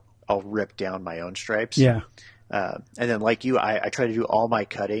 1x4s, and I'll rip down my own stripes. Yeah. And then like you, I try to do all my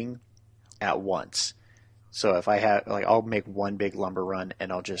cutting at once. So if I have, like, I'll make one big lumber run and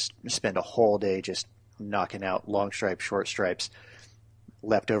I'll just spend a whole day just knocking out long stripes, short stripes.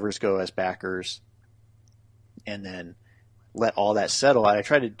 Leftovers go as backers, and then let all that settle. And I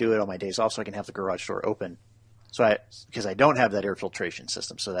try to do it on my days off so I can have the garage door open. Because I don't have that air filtration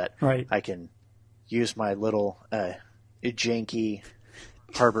system, so that Right. I can use my little janky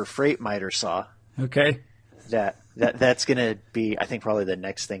Harbor Freight miter saw. Okay. That's going to be, I think, probably the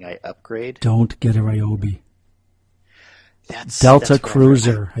next thing I upgrade. Don't get a Ryobi. That's Delta what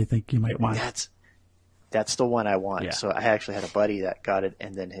Cruiser, I think you might want. That's the one I want. Yeah. So I actually had a buddy that got it,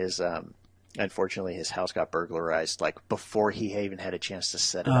 and then unfortunately his house got burglarized like before he even had a chance to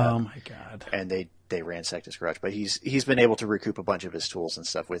set it up. Oh my God. And they ransacked his garage, but he's been able to recoup a bunch of his tools and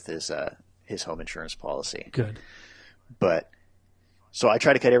stuff with his home insurance policy. Good. But so I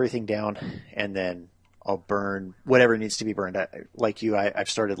try to cut everything down, and then I'll burn whatever needs to be burned. Like you, I've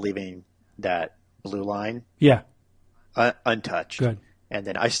started leaving that blue line Yeah. untouched. Good. And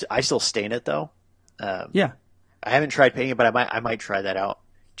then I still stain it though. Yeah. I haven't tried painting it, but I might try that out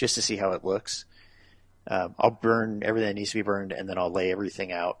just to see how it looks. I'll burn everything that needs to be burned, and then I'll lay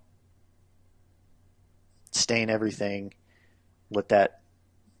everything out, stain everything, let that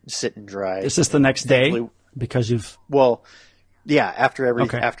sit and dry. Is this the next day? Because you've... Well, yeah, after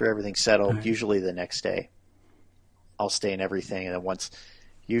Okay. everything's settled, Right. usually the next day, I'll stain everything, and then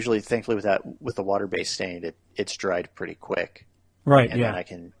usually, thankfully, with the water-based stain, it's dried pretty quick. Right, And yeah.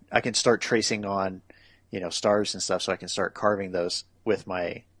 then I can start tracing on, stars and stuff, so I can start carving those with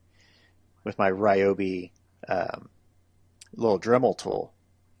my Ryobi little Dremel tool,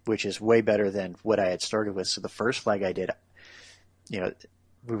 which is way better than what I had started with. So the first flag I did,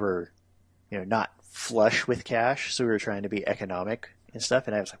 we were, not flush with cash, so we were trying to be economic and stuff.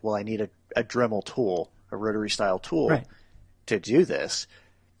 And I was like, well, I need a Dremel tool, a rotary style tool Right. to do this.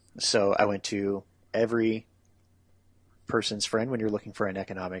 So I went to every person's friend when you're looking for an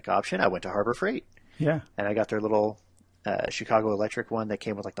economic option. I went to Harbor Freight, Yeah. and I got their little Chicago Electric one that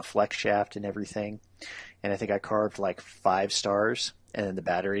came with like the flex shaft and everything. And I think I carved like 5 stars, and then the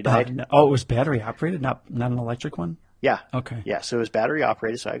battery died. Oh, it was battery operated, not an electric one? Yeah. Okay. Yeah. So it was battery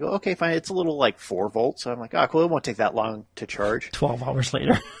operated. So I go, okay, fine. It's a little like 4 volts. So I'm like, oh, cool. It won't take that long to charge. 12 hours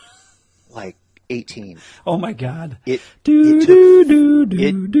later. Like 18. Oh my God. It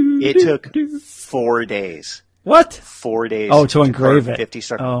took 4 days. What? 4 days. Oh, to engrave carve it. 50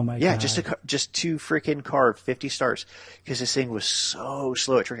 stars. Oh my Yeah, God. just to freaking carve 50 stars, because this thing was so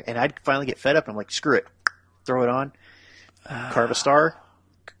slow at tricking. And I'd finally get fed up. And I'm like, screw it, throw it on, carve a star,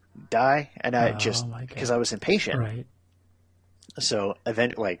 die, and I just my God. because I was impatient. Right. So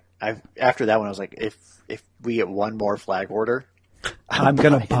eventually, after that one, I was like, if we get one more flag order, I'm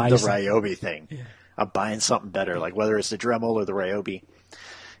gonna buying buy the something. Ryobi thing. Yeah. I'm buying something better, like whether it's the Dremel or the Ryobi.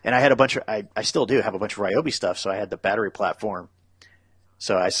 And I had a bunch of, I still do have a bunch of Ryobi stuff. So I had the battery platform.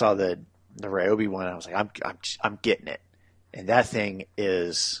 So I saw the Ryobi one. And I was like, I'm getting it. And that thing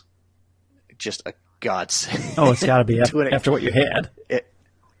is just a godsend. Oh, it's got to be Doing it- after what you had.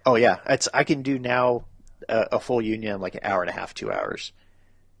 Oh yeah, I can do now a full union in like an hour and a half, 2 hours,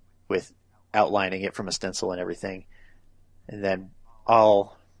 with outlining it from a stencil and everything. And then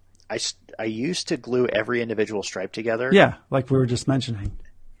I used to glue every individual stripe together. Yeah, like we were just mentioning.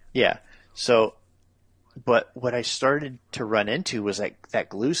 Yeah. So, but what I started to run into was like that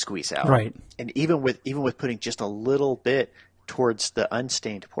glue squeeze out. Right. And even with putting just a little bit towards the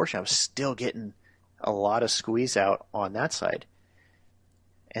unstained portion, I was still getting a lot of squeeze out on that side.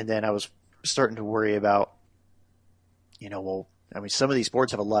 And then I was starting to worry about, some of these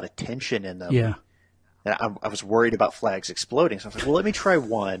boards have a lot of tension in them. Yeah. And I was worried about flags exploding. So I was like, well, let me try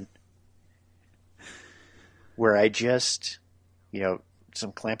one where I just,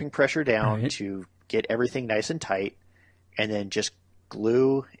 some clamping pressure down Right. to get everything nice and tight, and then just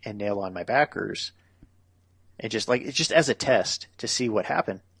glue and nail on my backers, and just as a test to see what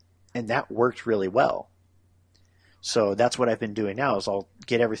happened. And that worked really well. So that's what I've been doing now is I'll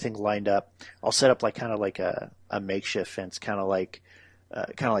get everything lined up. I'll set up kind of like a makeshift fence, kind of like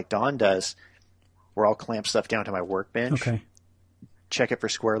Don does, where I'll clamp stuff down to my workbench. Okay. Check it for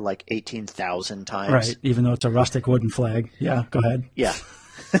square like 18,000 times. Right. Even though it's a rustic wooden flag. Yeah. Go ahead. Yeah.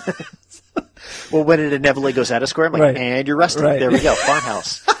 Well, when it inevitably goes out of square, I'm like, Right. and you're rustic. Right. There we go.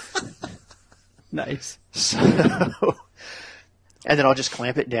 Farmhouse. Nice. So, and then I'll just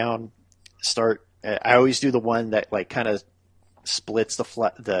clamp it down. I always do the one that like kind of splits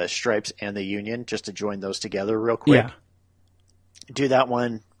the stripes and the union just to join those together real quick. Yeah. Do that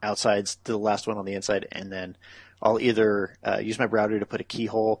one outside to the last one on the inside, and then I'll either use my router to put a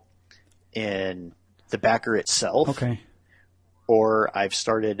keyhole in the backer itself. Okay. Or I've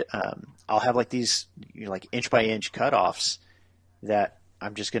started, I'll have like these like inch by inch cutoffs that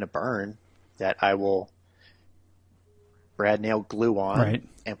I'm just going to burn, that I will brad nail glue on, Right.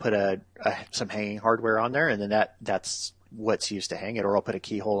 and put some hanging hardware on there, and then that's what's used to hang it, or I'll put a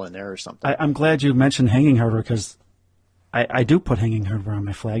keyhole in there or something. I'm glad you mentioned hanging hardware, because I do put hanging hardware on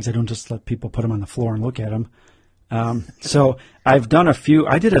my flags. I don't just let people put them on the floor and look at them. So I've done a few.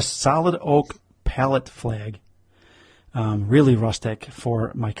 I did a solid oak pallet flag, really rustic,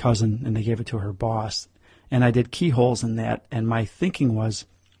 for my cousin, and they gave it to her boss. And I did keyholes in that. And my thinking was,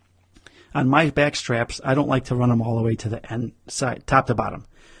 on my back straps, I don't like to run them all the way to the end side, top to bottom.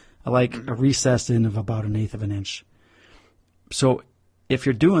 I like a recessed in of about 1/8 of an inch. So if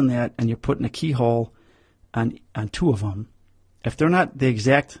you're doing that and you're putting a keyhole on two of them, if they're not the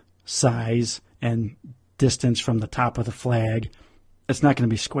exact size and distance from the top of the flag, it's not going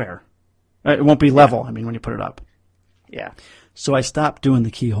to be square. It won't be level, I mean, when you put it up. Yeah. So I stopped doing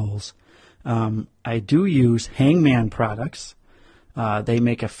the keyholes. I do use Hangman products. They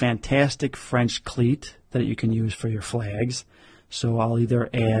make a fantastic French cleat that you can use for your flags. So I'll either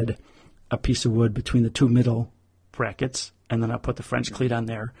add a piece of wood between the two middle brackets, and then I'll put the French cleat on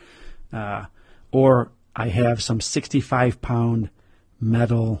there. Or I have some 65-pound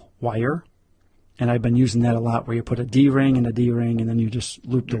metal wire, and I've been using that a lot, where you put a D-ring and a D-ring, and then you just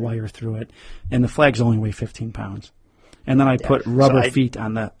loop the wire through it. And the flags only weigh 15 pounds. And then I put rubber feet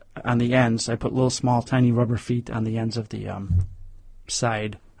on the ends. I put little small tiny rubber feet on the ends of the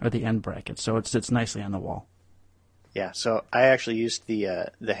side or the end brackets, so it sits nicely on the wall. Yeah, so I actually used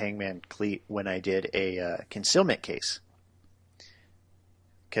the Hangman cleat when I did a concealment case,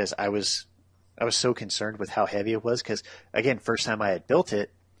 because I was so concerned with how heavy it was. Because again, first time I had built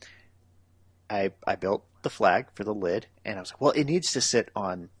it, I built the flag for the lid, and I was like, well, it needs to sit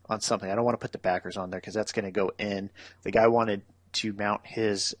on something. I don't want to put the backers on there because that's going to go in. The guy wanted to mount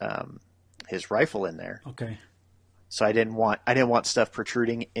his rifle in there. Okay. So I didn't want stuff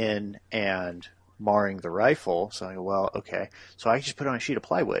protruding in and marring the rifle. So I go, well, okay. So I just put it on a sheet of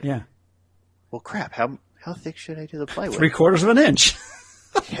plywood. Yeah. Well, crap. How thick should I do the plywood? 3/4 of an inch.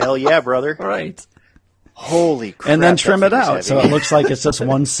 Hell yeah, brother. Right. Holy crap. And then trim it out, heavy. so it looks like it's just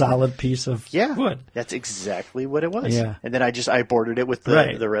one solid piece of wood. That's exactly what it was. Yeah. And then I bordered it with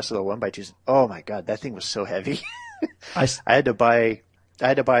the rest of the 1x2s. Oh my god, that thing was so heavy. I had to buy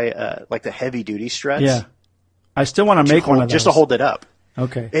like the heavy duty struts. Yeah. I still want to make one of those just to hold it up.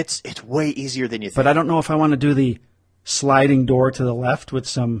 Okay. It's way easier than you think. But I don't know if I want to do the sliding door to the left with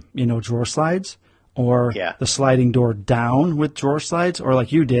some, drawer slides, or the sliding door down with drawer slides, or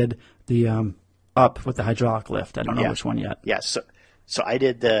like you did, the up with the hydraulic lift. I don't know which one yet. Yeah. So I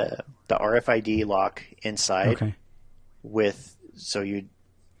did the RFID lock inside. Okay. So you'd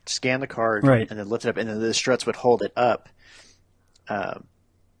scan the card right. and then lift it up, and then the struts would hold it up.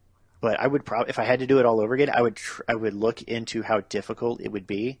 But I would if I had to do it all over again, I would look into how difficult it would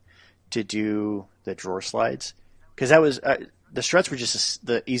be to do the drawer slides, because that was the struts were just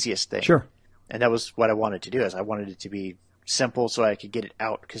the easiest thing. Sure. And that was what I wanted to do. Is I wanted it to be simple so I could get it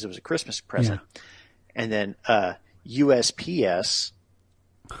out, because it was a Christmas present. Yeah. And then USPS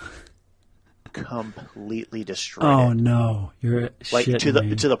completely destroyed it. Oh no, you're like to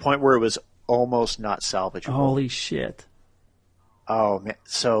the point where it was almost not salvageable. Holy shit! Oh man!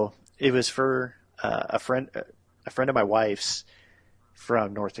 So it was for a friend of my wife's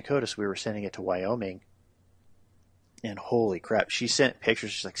from North Dakota. So we were sending it to Wyoming, and holy crap, she sent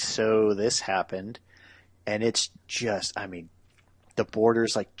pictures. She's like, "So this happened," and it's just, I mean, the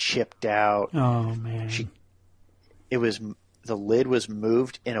border's like chipped out. Oh man! The lid was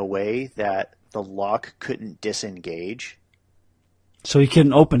moved in a way that the lock couldn't disengage. So you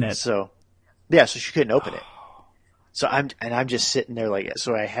couldn't open it. So she couldn't open it. So I'm just sitting there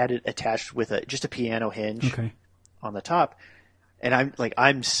so I had it attached with just a piano hinge on the top, and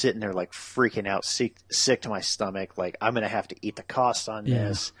I'm sitting there like freaking out, sick to my stomach. Like, I'm gonna have to eat the cost on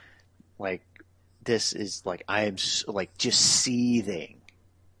this. Like, this is like, I am like just seething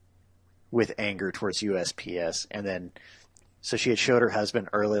with anger towards USPS. And then, so she had showed her husband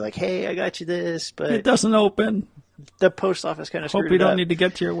early, like, hey, I got you this, but it doesn't open. The post office kind of screwed it up. Hope you don't need to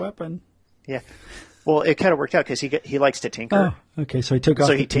get to your weapon. Yeah. Well, it kind of worked out because he likes to tinker. Oh, okay. So he took off.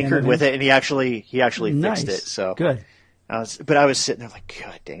 So he tinkered with it, and he actually nice. fixed it. So good. But I was sitting there like,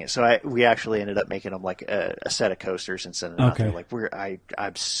 God dang it! So we actually ended up making them like a set of coasters and sending them out there. Like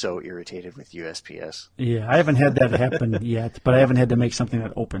I'm so irritated with USPS. Yeah, I haven't had that happen yet, but I haven't had to make something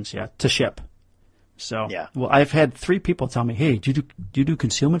that opens yet to ship. So, Yeah. Well, I've had 3 people tell me, "Hey, do you do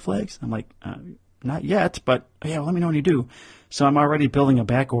concealment flags?" I'm like, not yet, but yeah, well, let me know when you do. So I'm already building a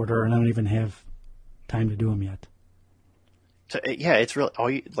back order, and I don't even have time to do them yet. So yeah, it's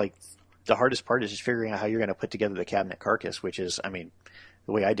really the hardest part is just figuring out how you're going to put together the cabinet carcass, which is, I mean,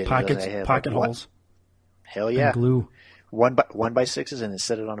 the way I did it is I had pocket holes, hell yeah, and glue, 1x6s, and then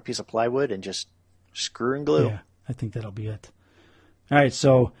set it on a piece of plywood and just screw and glue. Yeah, I think that'll be it. All right,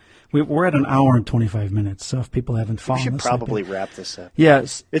 so we're at an hour and 25 minutes. So if people haven't followed, we should probably wrap this up.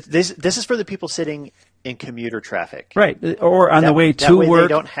 Yes, this is for the people sitting in commuter traffic, right, or on the way to work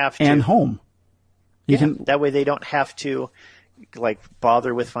they don't have to, and home. That way they don't have to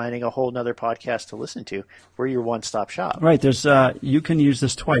bother with finding a whole nother podcast to listen to. We're your one-stop shop. Right. There's you can use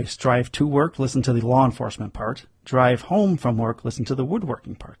this twice. Drive to work, listen to the law enforcement part. Drive home from work, listen to the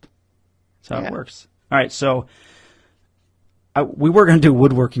woodworking part. That's how it works. All right. So we were going to do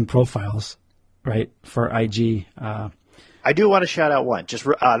woodworking profiles, right, for IG. I do want to shout out one,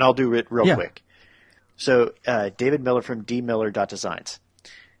 and I'll do it real quick. So David Miller from dmiller.designs.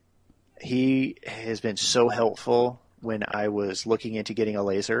 He has been so helpful when I was looking into getting a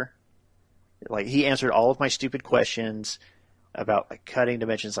laser. Like, he answered all of my stupid questions about cutting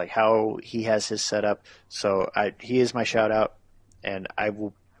dimensions, like how he has his setup. So he is my shout out, and I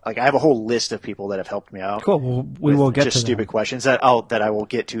will I have a whole list of people that have helped me out. Cool. Well, we will get to just stupid questions that I will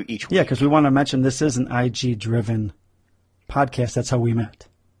get to each week. Yeah, because we want to mention this is an IG driven podcast. That's how we met.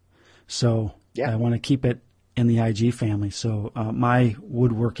 So I want to keep it in the IG family. So my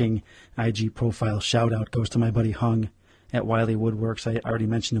woodworking IG profile shout out goes to my buddy Hung at Wiley Woodworks. I already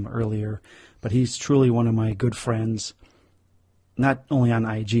mentioned him earlier, but he's truly one of my good friends, not only on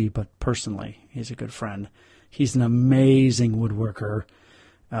IG, but personally. He's a good friend. He's an amazing woodworker,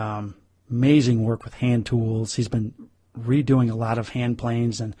 amazing work with hand tools. He's been redoing a lot of hand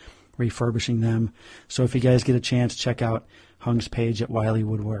planes and refurbishing them. So if you guys get a chance, check out Hung's page at Wiley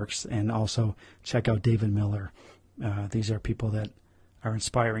Woodworks, and also check out David Miller. These are people that are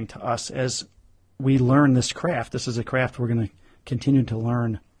inspiring to us as we learn this craft. This is a craft we're going to continue to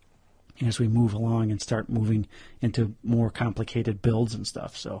learn as we move along and start moving into more complicated builds and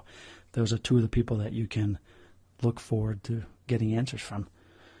stuff. So those are two of the people that you can look forward to getting answers from.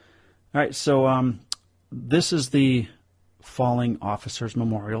 All right, so this is the Falling Officers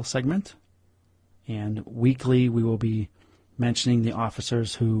Memorial segment, and weekly we will be mentioning the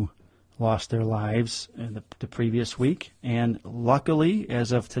officers who lost their lives in the previous week. And luckily,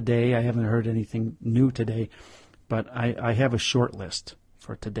 as of today, I haven't heard anything new today, but I have a short list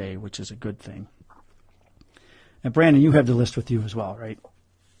for today, which is a good thing. And Brandon, you have the list with you as well, right?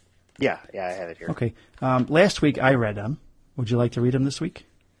 Yeah, I have it here. Okay. Last week I read them. Would you like to read them this week?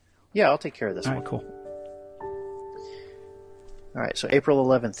 Yeah, I'll take care of this one. All right, cool. All right, so April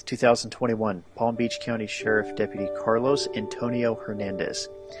 11th, 2021, Palm Beach County Sheriff Deputy Carlos Antonio Hernandez.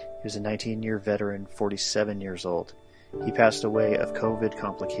 He was a 19-year veteran, 47 years old. He passed away of COVID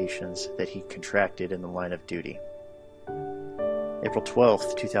complications that he contracted in the line of duty. April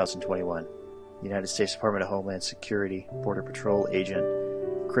 12th, 2021, United States Department of Homeland Security Border Patrol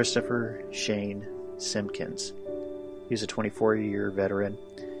agent Christopher Shane Simpkins. He was a 24-year veteran,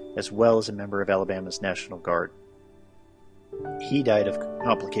 as well as a member of Alabama's National Guard. He died of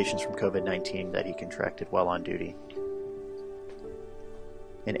complications from COVID-19 that he contracted while on duty.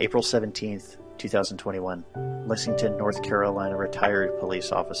 And April 17th, 2021, Lexington, North Carolina retired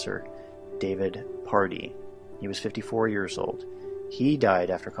police officer David Pardee. He was 54 years old. He died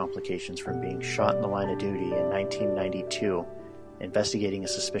after complications from being shot in the line of duty in 1992, investigating a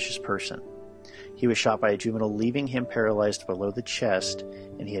suspicious person. He was shot by a juvenile, leaving him paralyzed below the chest,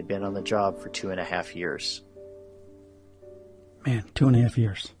 and he had been on the job for 2.5 years. Man, 2.5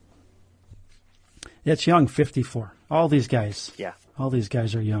 years. It's young, 54. All these guys. Yeah. All these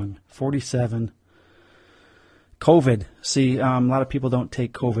guys are young. 47. COVID. See, a lot of people don't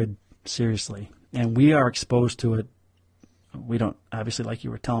take COVID seriously, and we are exposed to it. We don't, obviously, like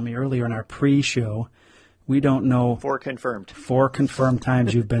you were telling me earlier in our pre-show, we don't know. 4 confirmed. 4 confirmed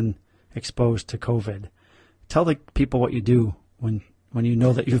times you've been exposed to COVID. Tell the people what you do when you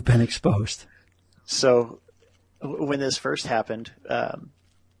know that you've been exposed. So when this first happened,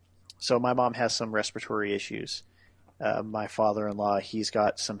 so my mom has some respiratory issues. My father-in-law, he's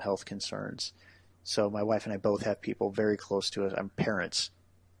got some health concerns. So my wife and I both have people very close to us. I'm parents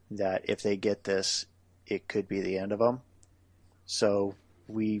that if they get this, it could be the end of them. So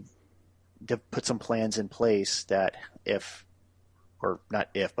we to put some plans in place that if, or not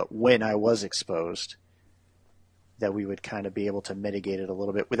if, but when I was exposed, that we would kind of be able to mitigate it a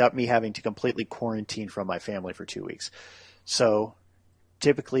little bit without me having to completely quarantine from my family for 2 weeks. So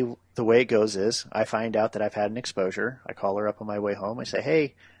typically the way it goes is I find out that I've had an exposure. I call her up on my way home. I say,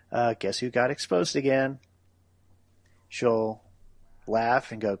 hey, guess who got exposed again? She'll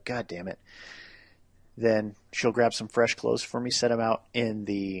laugh and go, God damn it. Then she'll grab some fresh clothes for me, set them out in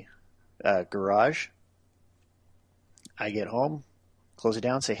the garage. I get home, close it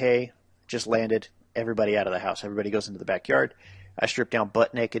down, say, hey, just landed. Everybody out of the house. Everybody goes into the backyard. I strip down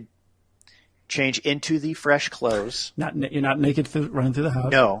butt naked, change into the fresh clothes. You're not naked running through the house?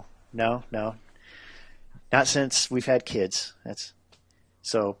 No. Not since we've had kids.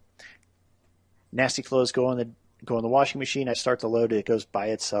 So nasty clothes go in the washing machine. I start to load it. It goes by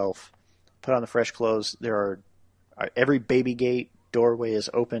itself. Put on the fresh clothes. Every baby gate doorway is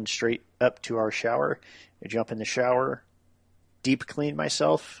open straight up to our shower. I jump in the shower, deep clean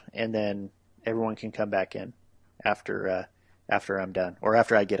myself, and then everyone can come back in after I'm done, or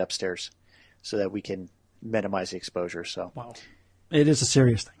after I get upstairs, so that we can minimize the exposure. So, wow, it is a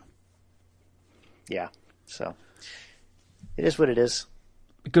serious thing. Yeah, so it is what it is.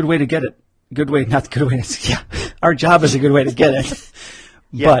 A good way to get it. Yeah, our job is a good way to get it,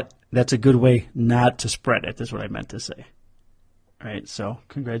 Yeah. But that's a good way not to spread it. Is what I meant to say. All right. So,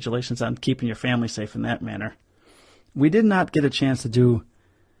 congratulations on keeping your family safe in that manner. We did not get a chance to do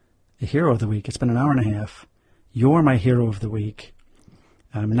the Hero of the Week. It's been an hour and a half. You're my Hero of the Week.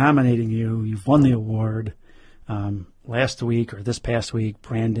 I'm nominating you. You've won the award. Last week, or this past week,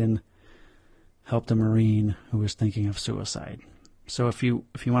 Brandon helped a Marine who was thinking of suicide. So if you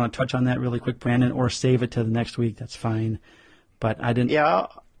want to touch on that really quick, Brandon, or save it to the next week, that's fine. But I didn't. Yeah,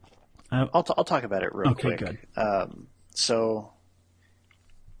 I'll talk about it real quick. Okay, good. So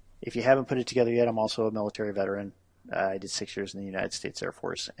if you haven't put it together yet, I'm also a military veteran. I did 6 years in the United States Air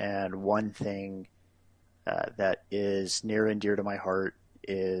Force, and one thing that is near and dear to my heart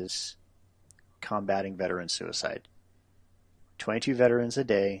is combating veteran suicide. 22 veterans a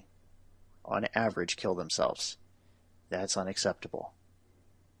day, on average, kill themselves. That's unacceptable.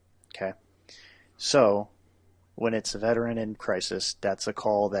 Okay? So, when it's a veteran in crisis, that's a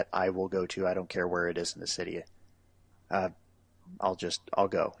call that I will go to. I don't care where it is in the city. I'll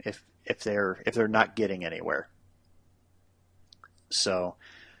go if they're not getting anywhere. So,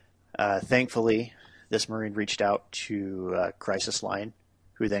 thankfully, this Marine reached out to Crisis Line,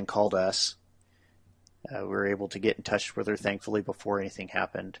 who then called us. We were able to get in touch with her, thankfully, before anything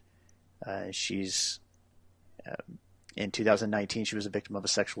happened. In 2019, she was a victim of a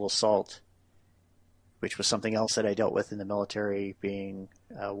sexual assault, which was something else that I dealt with in the military, being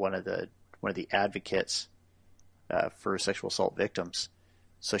one of the advocates for sexual assault victims.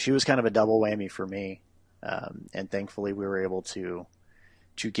 So she was kind of a double whammy for me. And thankfully we were able to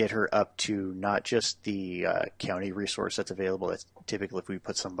get her up to not just the county resource that's available. That's typically if we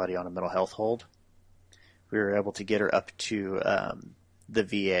put somebody on a mental health hold. We were able to get her up to the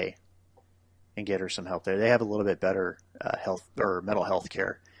VA and get her some help there. They have a little bit better health or mental health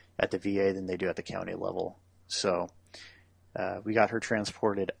care at the VA than they do at the county level. So we got her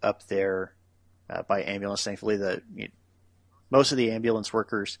transported up there by ambulance. Thankfully, most of the ambulance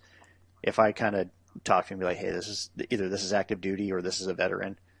workers, if I kind of talk to them and be like, hey, this is active duty or this is a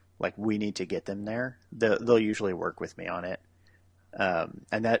veteran, like we need to get them there, they'll usually work with me on it.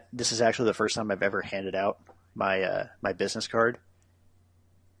 And this is actually the first time I've ever handed out my business card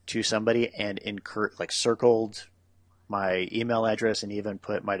to somebody and circled my email address and even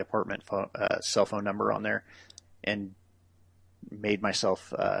put my department cell phone number on there and made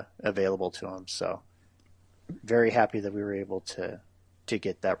myself available to them. So very happy that we were able to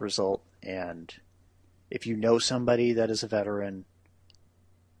get that result. And if you know somebody that is a veteran,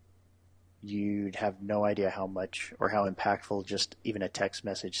 you'd have no idea how much or how impactful just even a text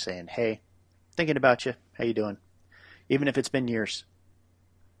message saying, hey, thinking about you, how you doing? Even if it's been years,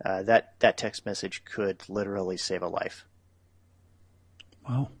 that text message could literally save a life.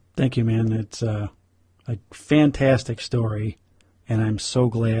 Well, thank you, man. It's a fantastic story, and I'm so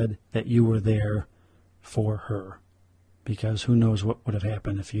glad that you were there for her, because who knows what would have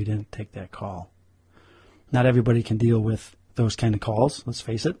happened if you didn't take that call. Not everybody can deal with those kind of calls, let's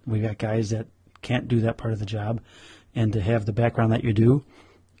face it. We got guys that can't do that part of the job, and to have the background that you do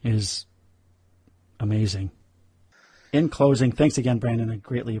is amazing. In closing, thanks again, Brandon. I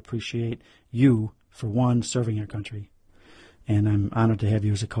greatly appreciate you, for one, serving our country, and I'm honored to have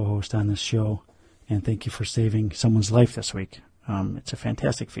you as a co-host on this show, and thank you for saving someone's life this week. It's a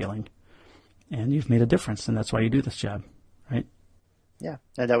fantastic feeling, and you've made a difference, and that's why you do this job, right? Yeah,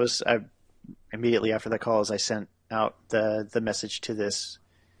 and that was immediately after the call is I sent out the message to this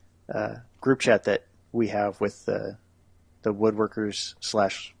group chat that we have with the woodworkers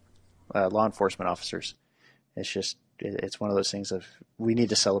 / law enforcement officers. It's one of those things of we need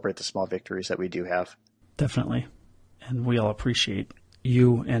to celebrate the small victories that we do have. Definitely. And we all appreciate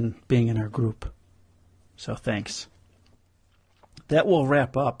you and being in our group. So thanks. That will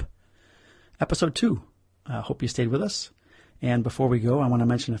wrap up episode 2. I hope you stayed with us. And before we go, I want to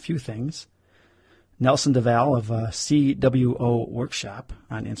mention a few things. Nelson DeVal of CWO Workshop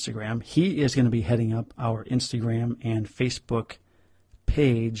on Instagram, he is going to be heading up our Instagram and Facebook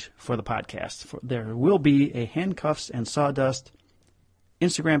page for the podcast. There will be a Handcuffs and Sawdust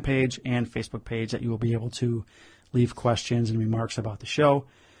Instagram page and Facebook page that you will be able to leave questions and remarks about the show.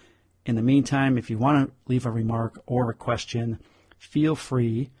 In the meantime, if you want to leave a remark or a question, feel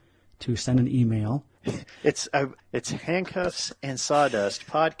free to send an email. It's Handcuffs and Sawdust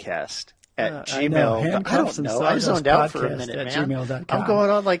podcast at Gmail. I don't know. I zoned out for a minute, man. Gmail.com. I'm going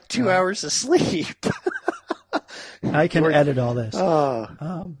on like 2 hours of sleep. I can edit all this.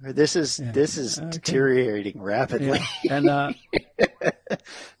 This is deteriorating rapidly. Yeah. And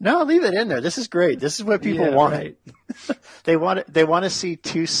no, leave it in there. This is great. This is what people want. Right. They want to see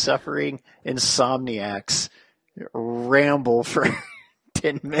two suffering insomniacs ramble for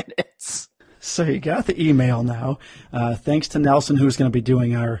 10 minutes. So you got the email now. Thanks to Nelson, who's going to be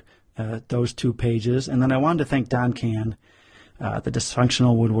doing our those 2 pages. And then I wanted to thank Don Can, the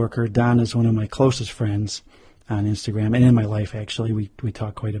dysfunctional woodworker. Don is one of my closest friends on Instagram and in my life, actually. We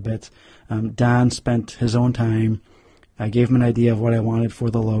talk quite a bit. Don spent his own time. I gave him an idea of what I wanted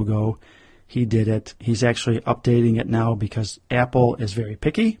for the logo. He did it. He's actually updating it now because Apple is very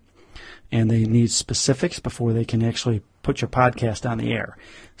picky and they need specifics before they can actually put your podcast on the air.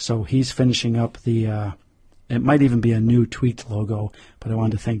 So he's finishing up it might even be a new tweaked logo, but I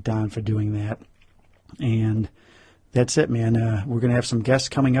wanted to thank Don for doing that. And that's it, man. We're going to have some guests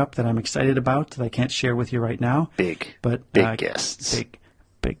coming up that I'm excited about that I can't share with you right now. Big guests.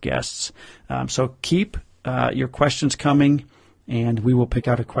 Big guests. So keep your questions coming, and we will pick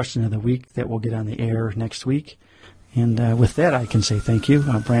out a question of the week that will get on the air next week. And with that, I can say thank you,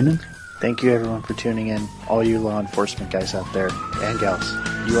 Brandon. Thank you, everyone, for tuning in. All you law enforcement guys out there and gals,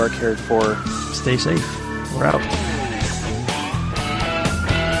 you are cared for. Stay safe. We're out.